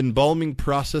 In the embalming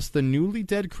process, the newly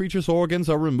dead creature's organs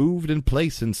are removed and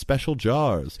placed in special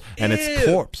jars, and its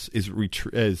corpse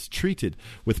is treated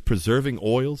with preserving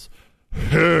oils,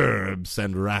 herbs,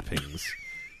 and wrappings.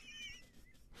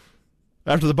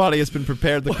 After the body has been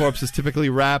prepared, the corpse is typically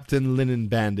wrapped in linen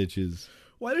bandages.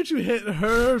 Why did you hit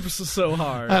herbs so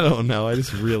hard? I don't know. I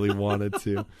just really wanted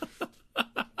to.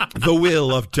 The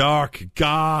will of dark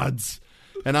gods.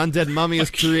 An undead mummy is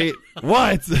created.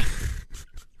 What?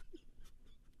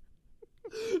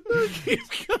 Keep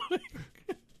going.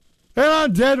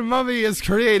 An undead mummy is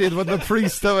created when the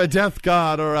priest of a death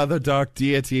god or other dark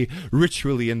deity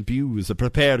ritually imbues a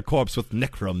prepared corpse with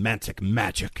necromantic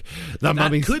magic.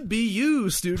 That could be you,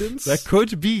 students. That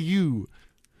could be you.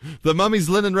 The mummy's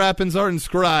linen wrappings are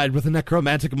inscribed with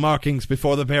necromantic markings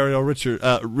before the burial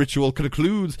ritual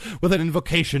concludes with an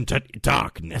invocation to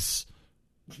darkness.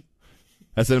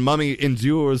 As a mummy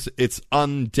endures its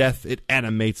undeath, it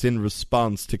animates in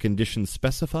response to conditions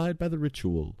specified by the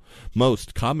ritual.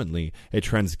 Most commonly, a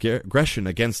transgression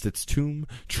against its tomb,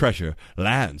 treasure,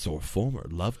 lands, or former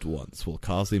loved ones will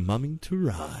cause a mummy to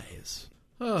rise.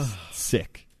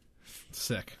 Sick.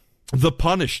 The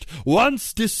punished.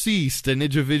 Once deceased, an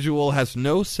individual has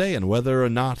no say in whether or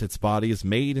not its body is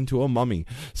made into a mummy.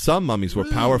 Some mummies were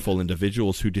powerful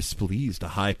individuals who displeased a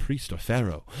high priest or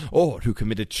pharaoh, or who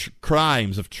committed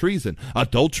crimes of treason,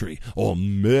 adultery, or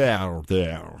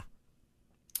murder.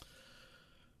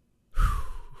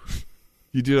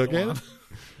 You do okay?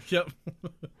 Yep.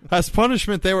 As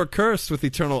punishment, they were cursed with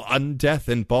eternal undeath,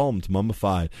 embalmed,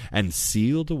 mummified, and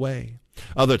sealed away.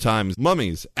 Other times,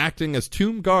 mummies, acting as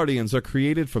tomb guardians, are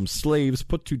created from slaves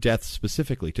put to death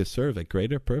specifically to serve a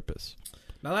greater purpose.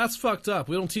 Now that's fucked up.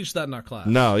 We don't teach that in our class.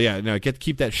 No,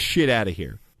 keep that shit out of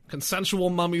here. Consensual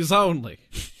mummies only.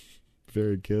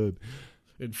 Very good.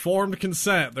 Informed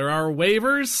consent. There are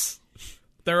waivers.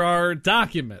 There are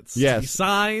documents to be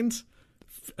signed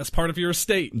as part of your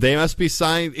estate. They must be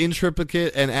signed in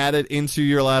triplicate and added into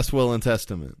your last will and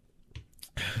testament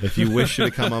if you wish to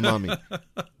become a mummy.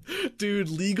 Dude,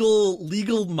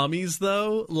 legal mummies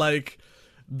though, like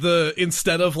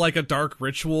instead of like a dark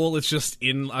ritual, it's just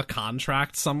in a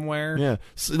contract somewhere. Yeah.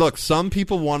 Look, some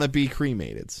people want to be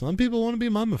cremated. Some people want to be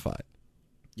mummified.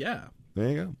 Yeah. There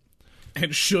you go.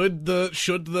 And should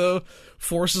the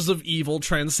forces of evil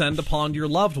transcend upon your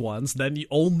loved ones, then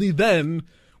only then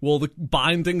will the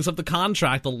bindings of the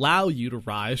contract allow you to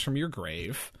rise from your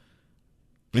grave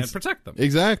and protect them.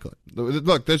 Exactly.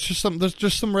 Look, there's just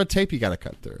some red tape you got to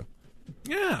cut through.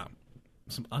 Yeah.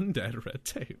 Some undead red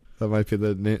tape. That might be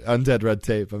the undead red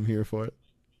tape. I'm here for it.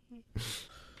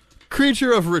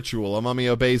 Creature of ritual. A mummy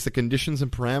obeys the conditions and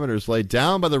parameters laid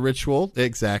down by the ritual.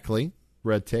 Exactly.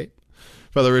 Red tape.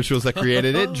 By the rituals that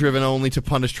created it, driven only to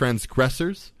punish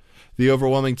transgressors. The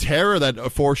overwhelming terror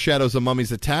that foreshadows a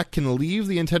mummy's attack can leave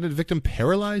the intended victim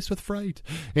paralyzed with fright.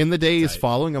 In the days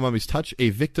following a mummy's touch, a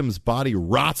victim's body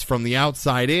rots from the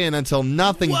outside in until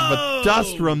nothing but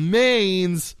dust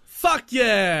remains. Fuck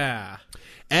yeah!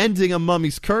 Ending a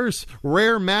mummy's curse,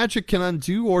 rare magic can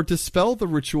undo or dispel the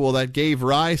ritual that gave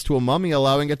rise to a mummy,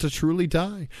 allowing it to truly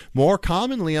die. More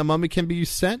commonly, a mummy can be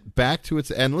sent back to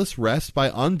its endless rest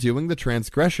by undoing the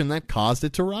transgression that caused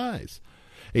it to rise.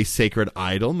 A sacred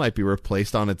idol might be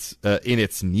replaced in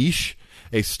its niche.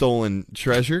 A stolen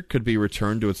treasure could be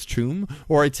returned to its tomb,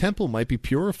 or a temple might be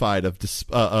purified of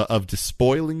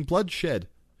despoiling bloodshed.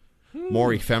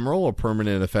 More ephemeral or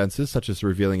permanent offenses, such as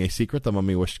revealing a secret the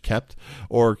mummy wished kept,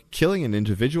 or killing an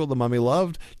individual the mummy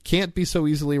loved, can't be so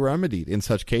easily remedied. In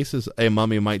such cases, a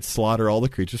mummy might slaughter all the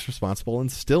creatures responsible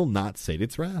and still not sate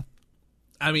its wrath.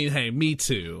 I mean, hey, me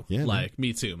too. Yeah, like,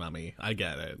 me too, mummy. I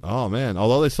get it. Oh, man.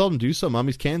 Although they seldom do so,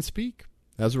 mummies can speak.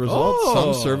 As a result,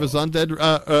 some serve as undead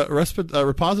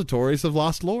repositories of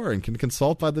lost lore and can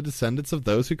consult by the descendants of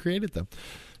those who created them.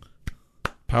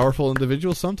 Powerful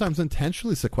individuals sometimes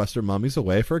intentionally sequester mummies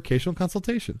away for occasional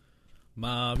consultation.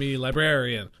 Mommy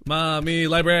librarian. Mommy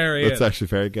librarian. That's actually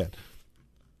very good.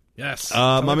 Yes.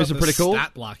 Mummies are pretty cool.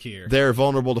 Stat block here. They're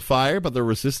vulnerable to fire, but they're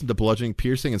resistant to bludgeoning,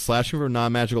 piercing, and slashing from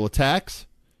non-magical attacks.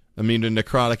 Immune to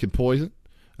necrotic and poison.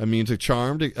 Immune to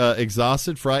charmed,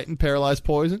 exhausted, frightened, paralyzed,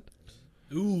 poison.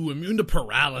 Ooh, immune to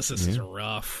paralysis is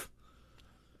rough.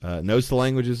 Knows the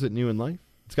languages it knew in life.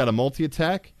 It's got a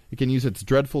multi-attack. It can use its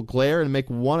dreadful glare and make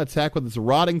one attack with its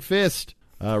rotting fist.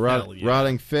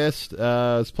 Rotting fist is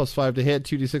 +5 to hit,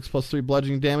 2d6 +3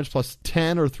 bludgeoning damage,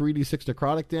 +10 or 3d6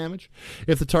 necrotic damage.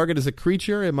 If the target is a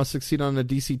creature, it must succeed on a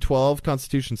DC 12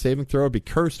 Constitution saving throw or be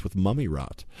cursed with mummy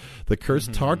rot. The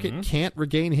cursed target can't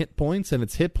regain hit points, and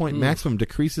its hit point maximum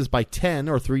decreases by 10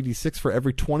 or 3d6 for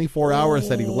every 24 hours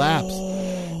that elapse.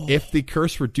 If the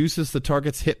curse reduces the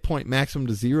target's hit point maximum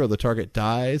to 0, the target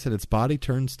dies and its body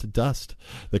turns to dust.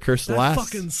 The curse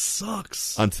lasts fucking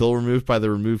sucks until removed by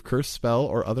the remove curse spell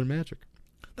or other magic.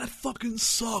 That fucking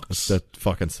sucks. That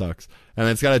fucking sucks. And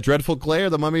it's got a dreadful glare.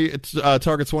 The mummy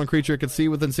targets one creature it can see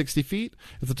within 60 feet.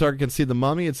 If the target can see the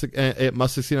mummy, it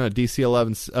must succeed on a DC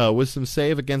 11 wisdom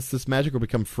save against this magic or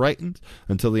become frightened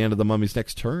until the end of the mummy's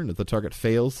next turn. If the target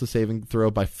fails the saving throw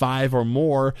by 5 or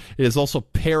more, it is also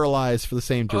paralyzed for the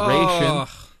same duration.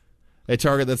 A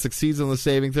target that succeeds on the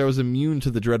saving throw is immune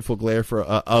to the dreadful glare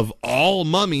of all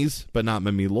mummies, but not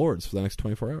mummy lords, for the next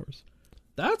 24 hours.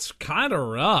 That's kind of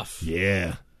rough.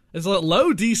 Yeah. It's a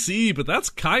low DC, but that's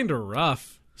kind of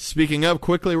rough. Speaking of,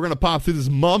 quickly, we're going to pop through this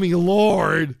Mummy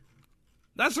Lord.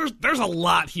 There's a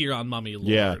lot here on Mummy Lord.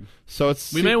 Yeah. So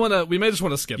it's we may just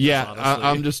want to skip this, honestly.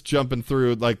 I'm just jumping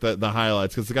through like the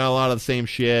highlights because it's got a lot of the same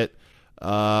shit.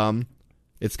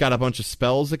 It's got a bunch of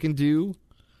spells it can do.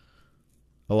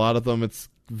 A lot of them, it's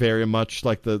very much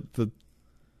like I don't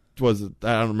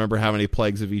remember how many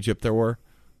plagues of Egypt there were.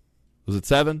 Was it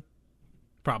 7?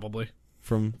 Probably.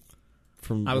 From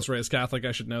I was raised Catholic.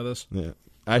 I should know this. Yeah,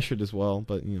 I should as well,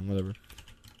 but whatever.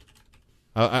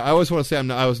 I always want to say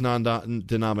I was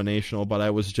non-denominational, but I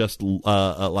was just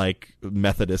like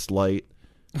Methodist light.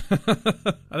 I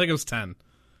think it was 10.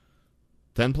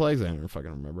 10 plagues? I don't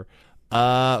fucking remember.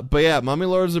 But yeah, Mummy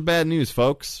Lords are bad news,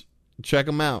 folks. Check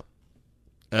them out.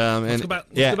 Let's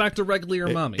go back to regular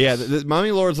mummies. Yeah, the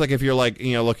Mummy Lord's like if you're like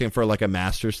looking for like a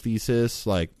master's thesis,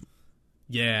 like.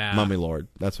 Yeah, Mummy Lord.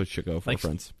 That's what you should go for,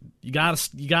 friends. You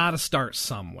gotta start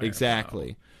somewhere.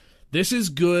 Exactly. Though. This is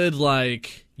good.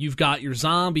 Like you've got your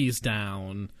zombies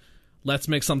down. Let's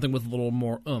make something with a little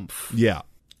more oomph. Yeah,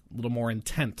 a little more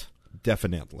intent.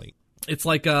 Definitely. It's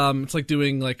like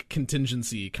doing like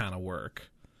contingency kind of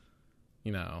work.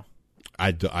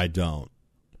 I don't.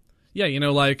 Yeah,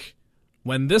 like.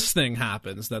 When this thing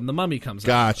happens, then the mummy comes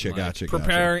out. Gotcha.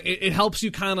 Preparing, it helps you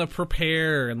kind of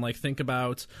prepare and like think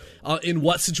about in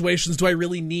what situations do I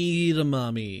really need a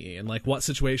mummy, and like what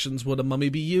situations would a mummy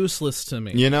be useless to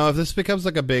me. If this becomes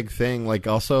like a big thing, like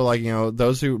also like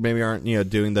those who maybe aren't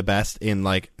doing the best in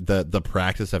like the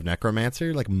practice of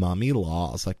necromancy, like mummy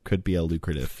laws like could be a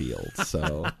lucrative field.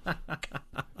 So,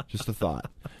 just a thought,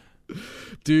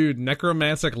 dude.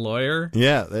 Necromantic lawyer.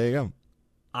 Yeah, there you go.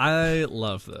 I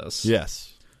love this.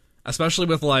 Yes. Especially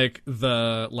with like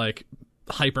the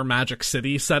hyper magic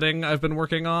city setting I've been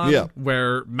working on. Yeah.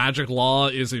 Where magic law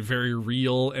is a very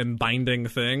real and binding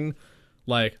thing.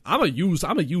 Like I'm gonna use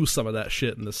some of that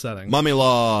shit in this setting. Mummy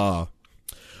law.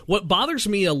 What bothers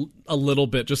me a little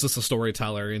bit, just as a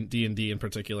storyteller in D&D in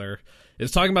particular,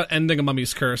 is talking about ending a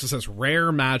mummy's curse. It says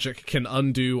rare magic can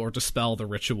undo or dispel the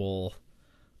ritual.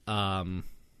 I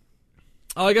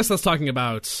guess that's talking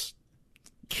about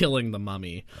killing the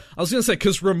mummy. I was gonna say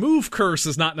because remove curse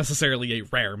is not necessarily a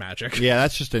rare magic. Yeah,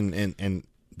 that's just in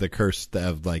the curse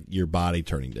of like your body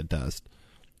turning to dust.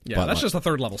 Yeah, but that's just a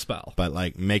 3rd level spell. But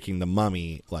like making the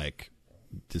mummy like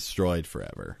destroyed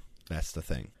forever. That's the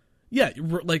thing. Yeah,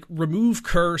 like remove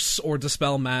curse or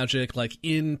dispel magic like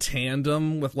in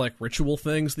tandem with like ritual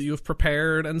things that you have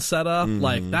prepared and set up. Mm-hmm.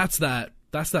 Like that's that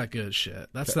good shit.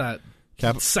 That's that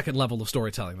 2nd level of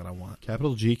storytelling that I want.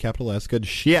 Capital G, capital S, good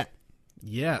shit.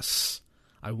 Yes,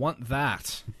 I want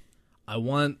that. I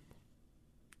want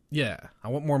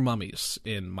more mummies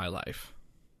in my life.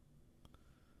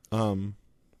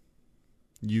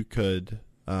 You could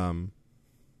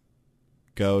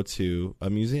go to a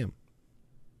museum.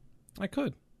 I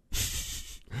could.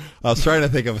 I was trying to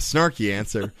think of a snarky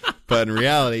answer, but in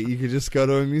reality, you could just go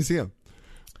to a museum.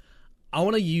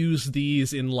 want to use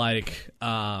these in like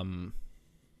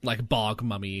bog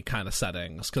mummy kind of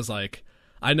settings, because like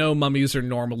I know mummies are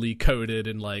normally coded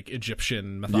in like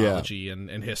Egyptian mythology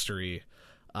and history,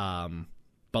 but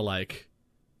like,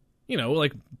 you know,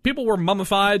 like people were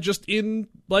mummified just in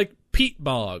like peat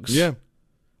bogs. Yeah,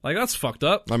 like that's fucked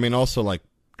up. I mean, also like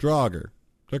Draugr,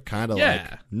 they're kind of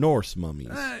like Norse mummies.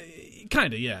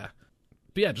 Kind of, yeah.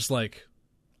 But yeah, just like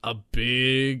a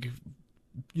big,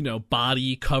 you know,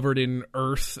 body covered in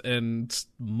earth and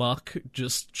muck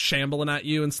just shambling at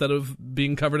you instead of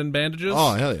being covered in bandages.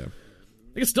 Oh, hell yeah.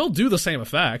 They can still do the same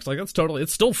effect. Like,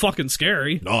 it's still fucking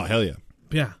scary. Oh, hell yeah.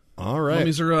 Yeah. All right.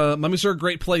 Mummies are a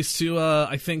great place to,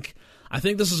 I think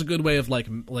this is a good way of like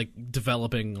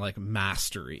developing like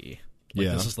mastery. Like,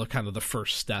 this is kind of the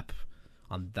first step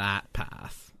on that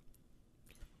path.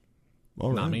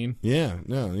 All right. Know what I mean? Yeah.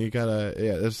 No, you gotta,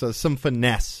 there's some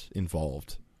finesse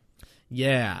involved.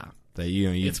 Yeah. That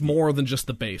it's more than just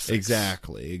the basics.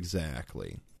 Exactly.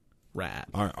 Rad.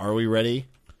 Are we ready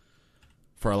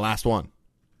for our last one?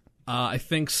 I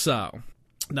think so.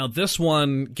 Now this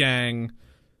one, gang,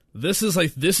 this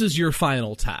is your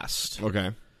final test.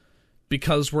 Okay.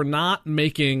 Because we're not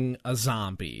making a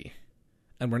zombie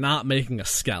and we're not making a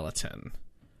skeleton,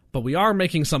 but we are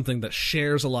making something that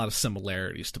shares a lot of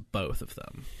similarities to both of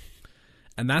them.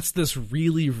 And that's this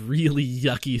really, really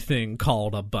yucky thing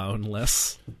called a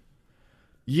boneless.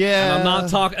 Yeah. And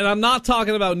I'm not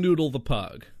talking about Noodle the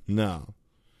Pug. No.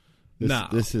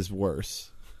 This is worse.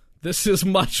 This is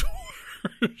much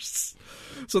worse.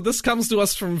 So this comes to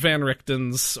us from Van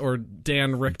Richten's, or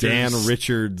Dan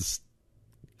Richards'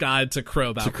 Guide to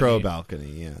Crow Balcony. To Crow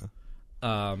Balcony,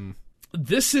 yeah.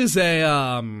 This is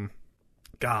a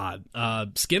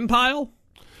skin pile?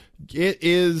 It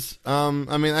is, I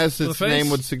mean, as its name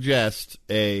would suggest,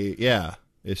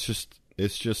 it's just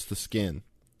the skin.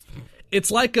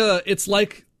 It's like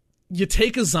you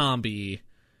take a zombie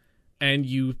and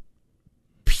you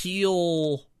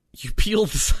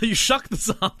shuck the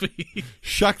zombie.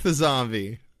 Shuck the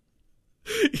zombie.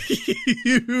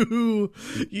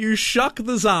 you shuck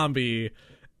the zombie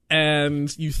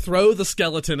and you throw the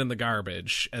skeleton in the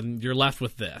garbage and you're left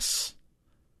with this.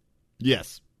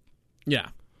 Yes. Yeah.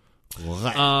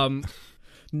 Right.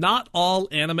 Not all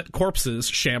animate corpses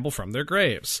shamble from their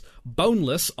graves.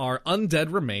 Boneless are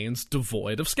undead remains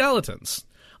devoid of skeletons.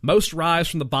 Most rise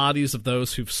from the bodies of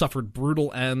those who've suffered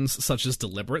brutal ends, such as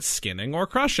deliberate skinning or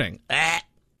crushing.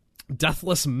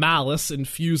 Deathless malice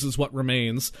infuses what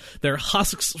remains, their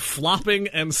husks flopping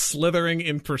and slithering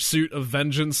in pursuit of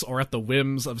vengeance or at the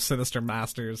whims of sinister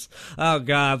masters. Oh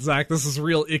god, Zach, this is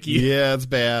real icky. Yeah, it's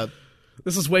bad.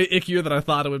 This is way ickier than I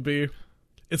thought it would be.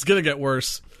 It's gonna get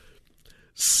worse.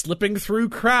 Slipping through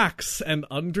cracks and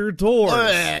under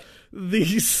doors,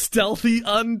 these stealthy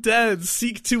undead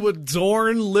seek to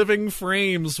adorn living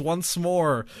frames once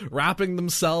more, wrapping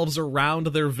themselves around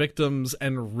their victims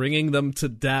and wringing them to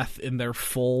death in their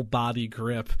full body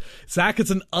grip. Zach,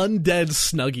 it's an undead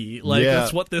Snuggie.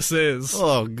 That's what this is.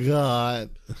 Oh, God.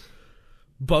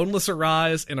 Boneless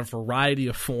arise in a variety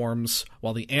of forms.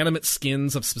 While the animate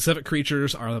skins of specific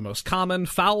creatures are the most common,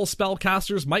 foul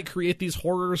spellcasters might create these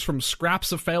horrors from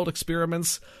scraps of failed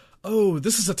experiments. Oh,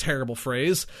 this is a terrible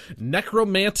phrase.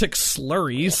 Necromantic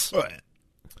slurries.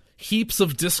 Heaps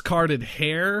of discarded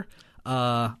hair.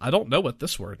 I don't know what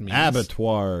this word means.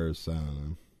 Abattoirs.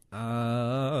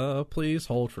 Please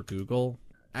hold for Google.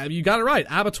 You got it right.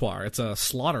 Abattoir. It's a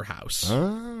slaughterhouse.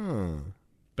 Oh.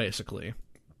 Basically.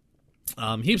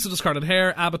 Heaps of discarded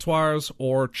hair, abattoirs,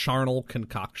 or charnel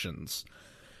concoctions.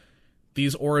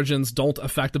 These origins don't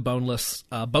affect a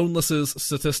boneless's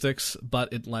statistics,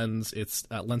 but it lends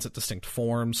it distinct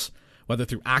forms. Whether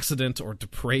through accident or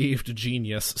depraved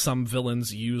genius, some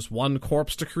villains use one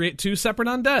corpse to create two separate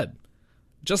undead.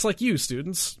 Just like you,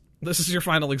 students. This is your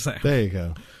final exam. There you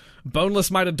go. Boneless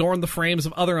might adorn the frames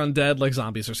of other undead like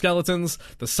zombies or skeletons.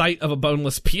 The sight of a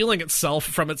boneless peeling itself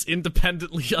from its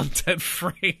independently undead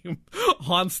frame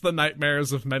haunts the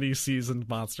nightmares of many seasoned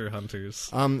monster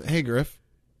hunters. Hey, Griff.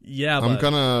 Yeah, I'm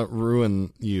gonna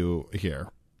ruin you here.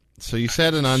 So you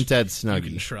said an undead Snuggie. You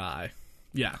can try.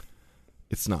 Yeah.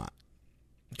 It's not.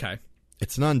 Okay.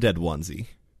 It's an undead onesie.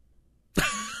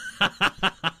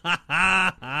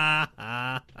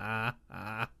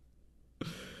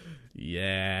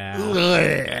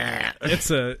 Yeah.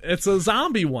 It's a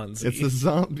zombie onesie. It's a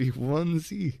zombie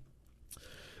onesie.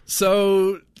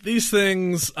 So these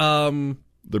things,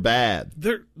 they're bad.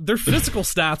 Their physical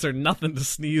stats are nothing to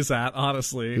sneeze at,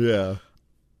 honestly. Yeah.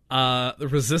 The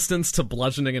resistance to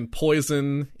bludgeoning and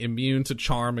poison, immune to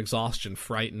charm, exhaustion,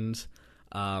 frightened,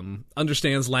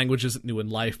 understands languages new in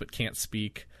life but can't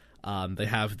speak. They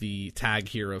have the tag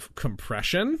here of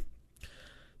compression.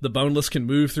 The boneless can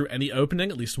move through any opening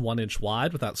at least 1 inch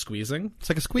wide without squeezing. It's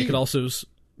like a squeeze. It could also...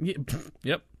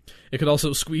 Yep. It could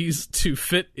also squeeze to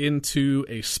fit into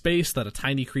a space that a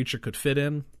tiny creature could fit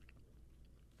in.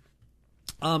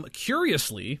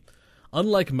 Curiously,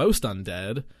 unlike most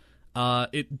undead,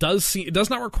 it does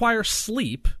not require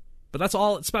sleep, but that's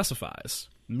all it specifies.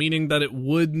 Meaning that it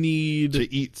would need...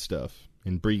 to eat stuff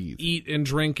and breathe. Eat and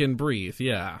drink and breathe,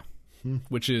 yeah.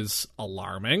 Which is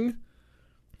alarming.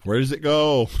 Where does it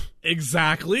go?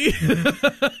 Exactly.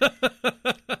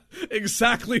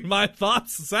 Exactly my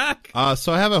thoughts, Zach.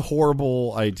 So I have a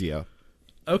horrible idea.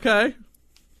 Okay.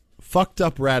 Fucked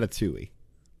up Ratatouille.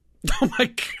 Oh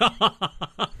my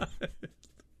god.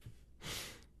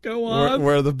 Go on.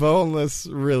 Where the boneless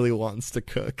really wants to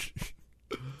cook.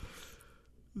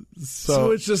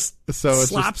 So it just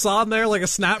slaps on there like a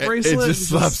snap bracelet? It just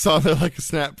slaps on there like a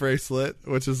snap bracelet,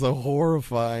 which is a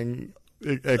horrifying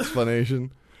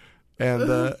explanation.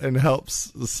 And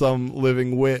helps some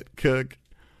living wit cook.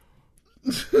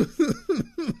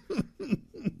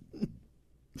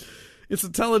 Its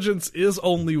intelligence is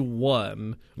only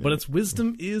 1, but its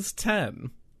wisdom is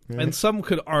 10. Yeah. And some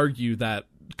could argue that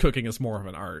cooking is more of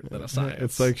an art than a science.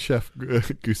 It's like Chef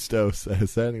Gusteau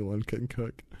says, anyone can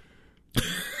cook.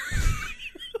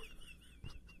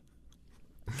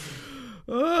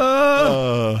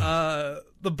 The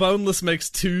boneless makes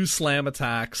 2 slam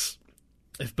attacks.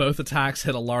 If both attacks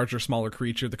hit a large or smaller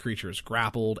creature, the creature is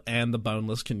grappled, and the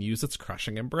boneless can use its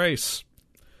crushing embrace.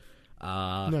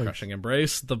 Nice. Crushing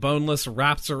embrace. The boneless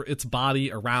wraps its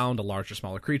body around a large or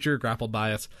smaller creature grappled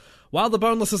by it, while the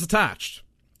boneless is attached.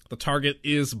 The target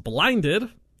is blinded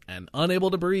and unable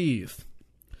to breathe.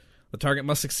 The target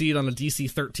must succeed on a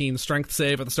DC 13 strength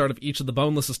save at the start of each of the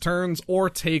boneless's turns, or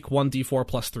take 1d4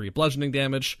 plus 3 bludgeoning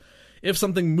damage. If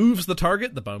something moves the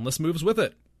target, the boneless moves with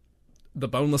it. The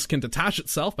boneless can detach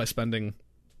itself by spending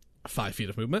 5 feet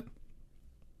of movement.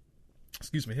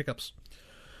 Excuse me, hiccups.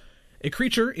 A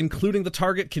creature, including the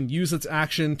target, can use its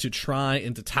action to try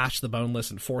and detach the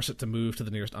boneless and force it to move to the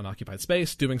nearest unoccupied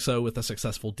space, doing so with a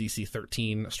successful DC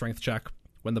 13 strength check.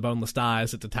 When the boneless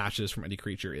dies, it detaches from any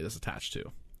creature it is attached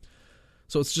to.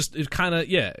 So it's just, it kind of,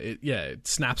 it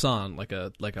snaps on like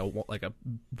a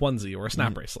onesie or a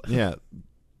snap bracelet. Yeah.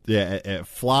 Yeah, it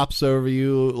flops over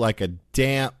you like a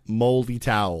damp, moldy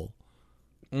towel.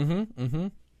 This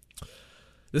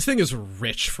thing is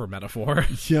rich for metaphor.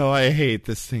 Yo, I hate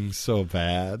this thing so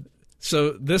bad.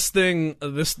 So this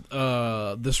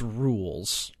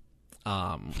rules.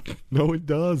 No, it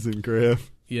doesn't,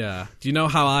 Griff. Yeah. Do you know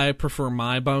how I prefer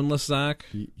my boneless, Zach?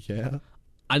 Yeah.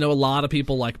 I know a lot of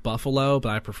people like buffalo, but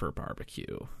I prefer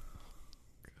barbecue.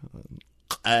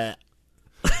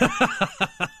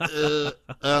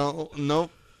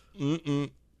 Nope.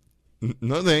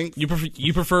 No thanks. Do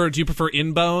you prefer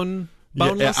in-bone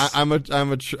boneless? Yeah, I'm a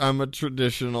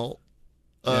traditional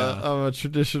I'm a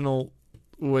traditional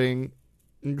wing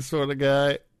sort of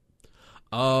guy.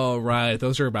 Oh right,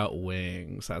 those are about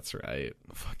wings. That's right.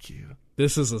 Fuck you.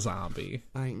 This is a zombie.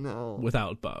 I know.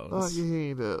 Without bones. Oh, you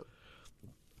hate it.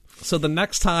 So the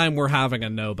next time we're having a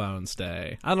no bones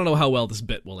day, I don't know how well this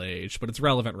bit will age, but it's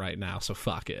relevant right now, so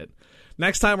fuck it.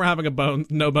 Next time we're having a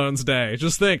no bones day,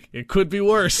 just think, it could be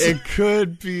worse. It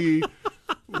could be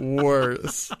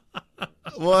worse.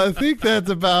 Well, I think that's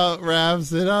about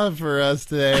wraps it up for us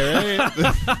today,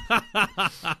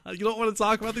 right? You don't want to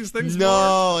talk about these things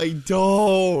No, I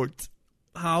don't.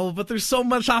 Oh, but there's so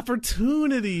much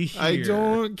opportunity here. I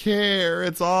don't care.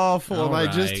 It's awful. All and right.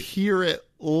 I just hear it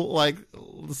like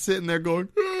sitting there going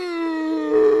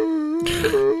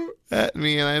at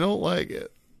me, and I don't like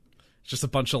it. It's just a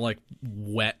bunch of like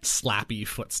wet, slappy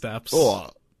footsteps.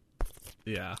 Oh.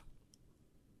 Yeah.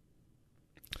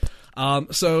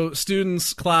 So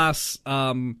students, class,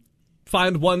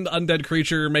 find one undead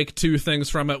creature, make 2 things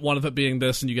from it, one of it being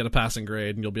this, and you get a passing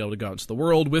grade, and you'll be able to go out into the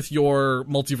world with your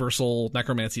multiversal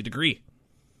necromancy degree.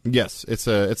 Yes, it's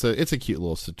a cute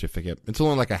little certificate. It's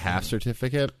only like a half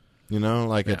certificate, you know,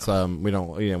 like it's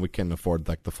we can afford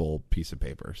like the full piece of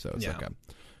paper, so it's like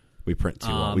we print 2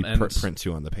 print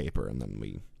 2 on the paper, and then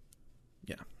we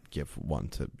give 1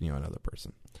 to another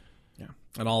person. Yeah,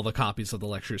 and all the copies of the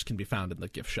lectures can be found in the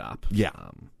gift shop. Yeah.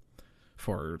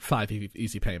 For 5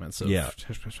 easy payments. On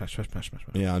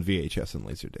VHS and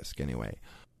Laserdisc. Anyway,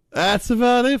 that's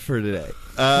about it for today.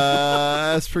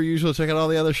 As per usual, check out all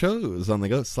the other shows on the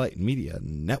Ghostlight Media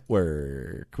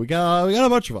Network. We got a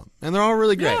bunch of them, and they're all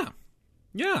really great.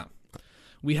 Yeah.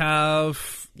 We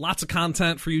have lots of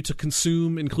content for you to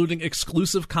consume, including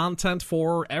exclusive content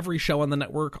for every show on the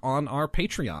network on our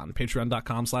Patreon,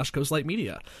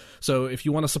 patreon.com/ghostlightmedia. So if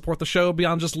you want to support the show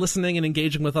beyond just listening and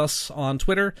engaging with us on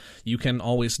Twitter, you can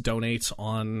always donate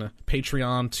on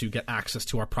Patreon to get access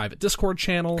to our private Discord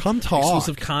channel. Come talk.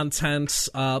 Exclusive content,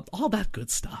 all that good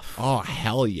stuff. Oh,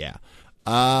 hell yeah.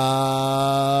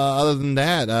 Other than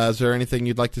that, is there anything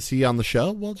you'd like to see on the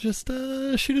show? Well, just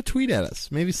shoot a tweet at us.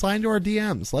 Maybe slide into our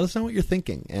DMs. Let us know what you're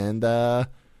thinking, and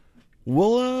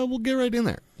we'll get right in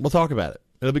there. We'll talk about it.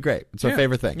 It'll be great. It's our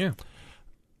favorite thing. Yeah,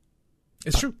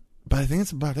 it's true. But I think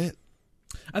that's about it.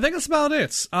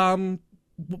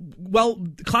 Well,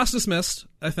 class dismissed,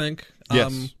 I think.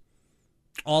 Yes.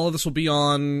 All of this will be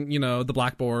on, the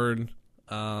Blackboard.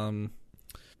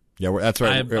 Yeah, that's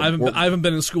right. I haven't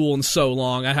been in school in so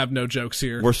long. I have no jokes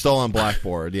here. We're still on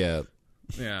Blackboard, yeah.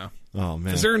 Yeah. Oh,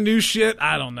 man. Is there new shit?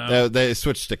 I don't know. They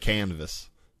switched to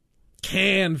Canvas.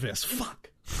 Canvas.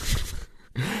 Fuck.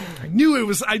 I knew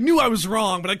I was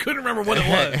wrong, but I couldn't remember what it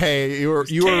was. Hey, you were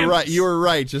right. You were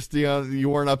right. Just you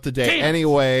weren't up to date. Canvas.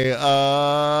 Anyway,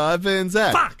 I've been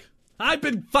Zach. Fuck. I've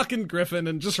been fucking Griffin,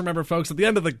 and just remember, folks, at the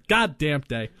end of the goddamn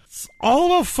day, it's all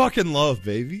about fucking love,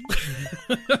 baby.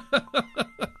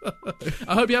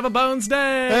 I hope you have a Bones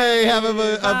Day. Hey, have a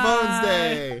Bones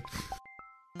Day.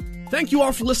 Thank you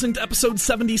all for listening to episode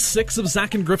 76 of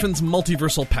Zach and Griffin's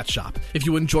Multiversal Pet Shop. If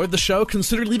you enjoyed the show,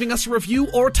 consider leaving us a review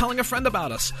or telling a friend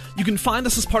about us. You can find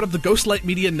us as part of the Ghostlight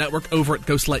Media Network over at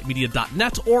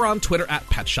ghostlightmedia.net or on Twitter at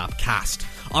PetShopCast.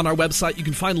 On our website, you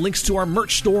can find links to our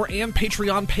merch store and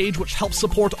Patreon page, which helps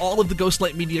support all of the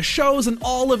Ghostlight Media shows and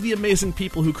all of the amazing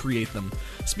people who create them.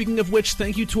 Speaking of which,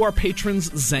 thank you to our patrons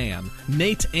Zan,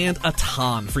 Nate, and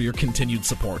Atan for your continued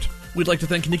support. We'd like to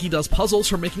thank Nikki Does Puzzles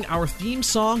for making our theme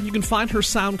song. You can find her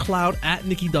SoundCloud at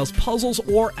Nikki Does Puzzles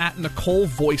or at Nicole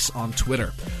Voice on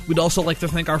Twitter. We'd also like to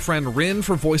thank our friend Rin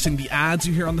for voicing the ads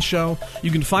you hear on the show. You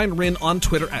can find Rin on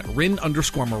Twitter at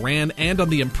Rin_Moran and on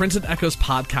the Imprinted Echoes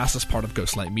podcast as part of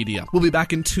Ghostlight Media. We'll be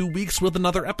back in 2 weeks with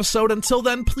another episode. Until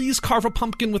then, please carve a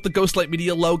pumpkin with the Ghostlight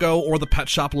Media logo or the Pet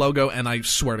Shop logo, and I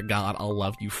swear to God, I'll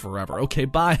love you forever. Okay,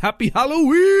 bye. Happy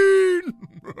Halloween!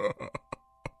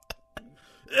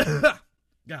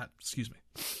 God, excuse me.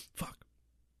 Fuck.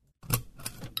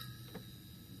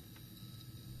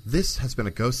 This has been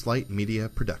a Ghostlight Media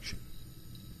production.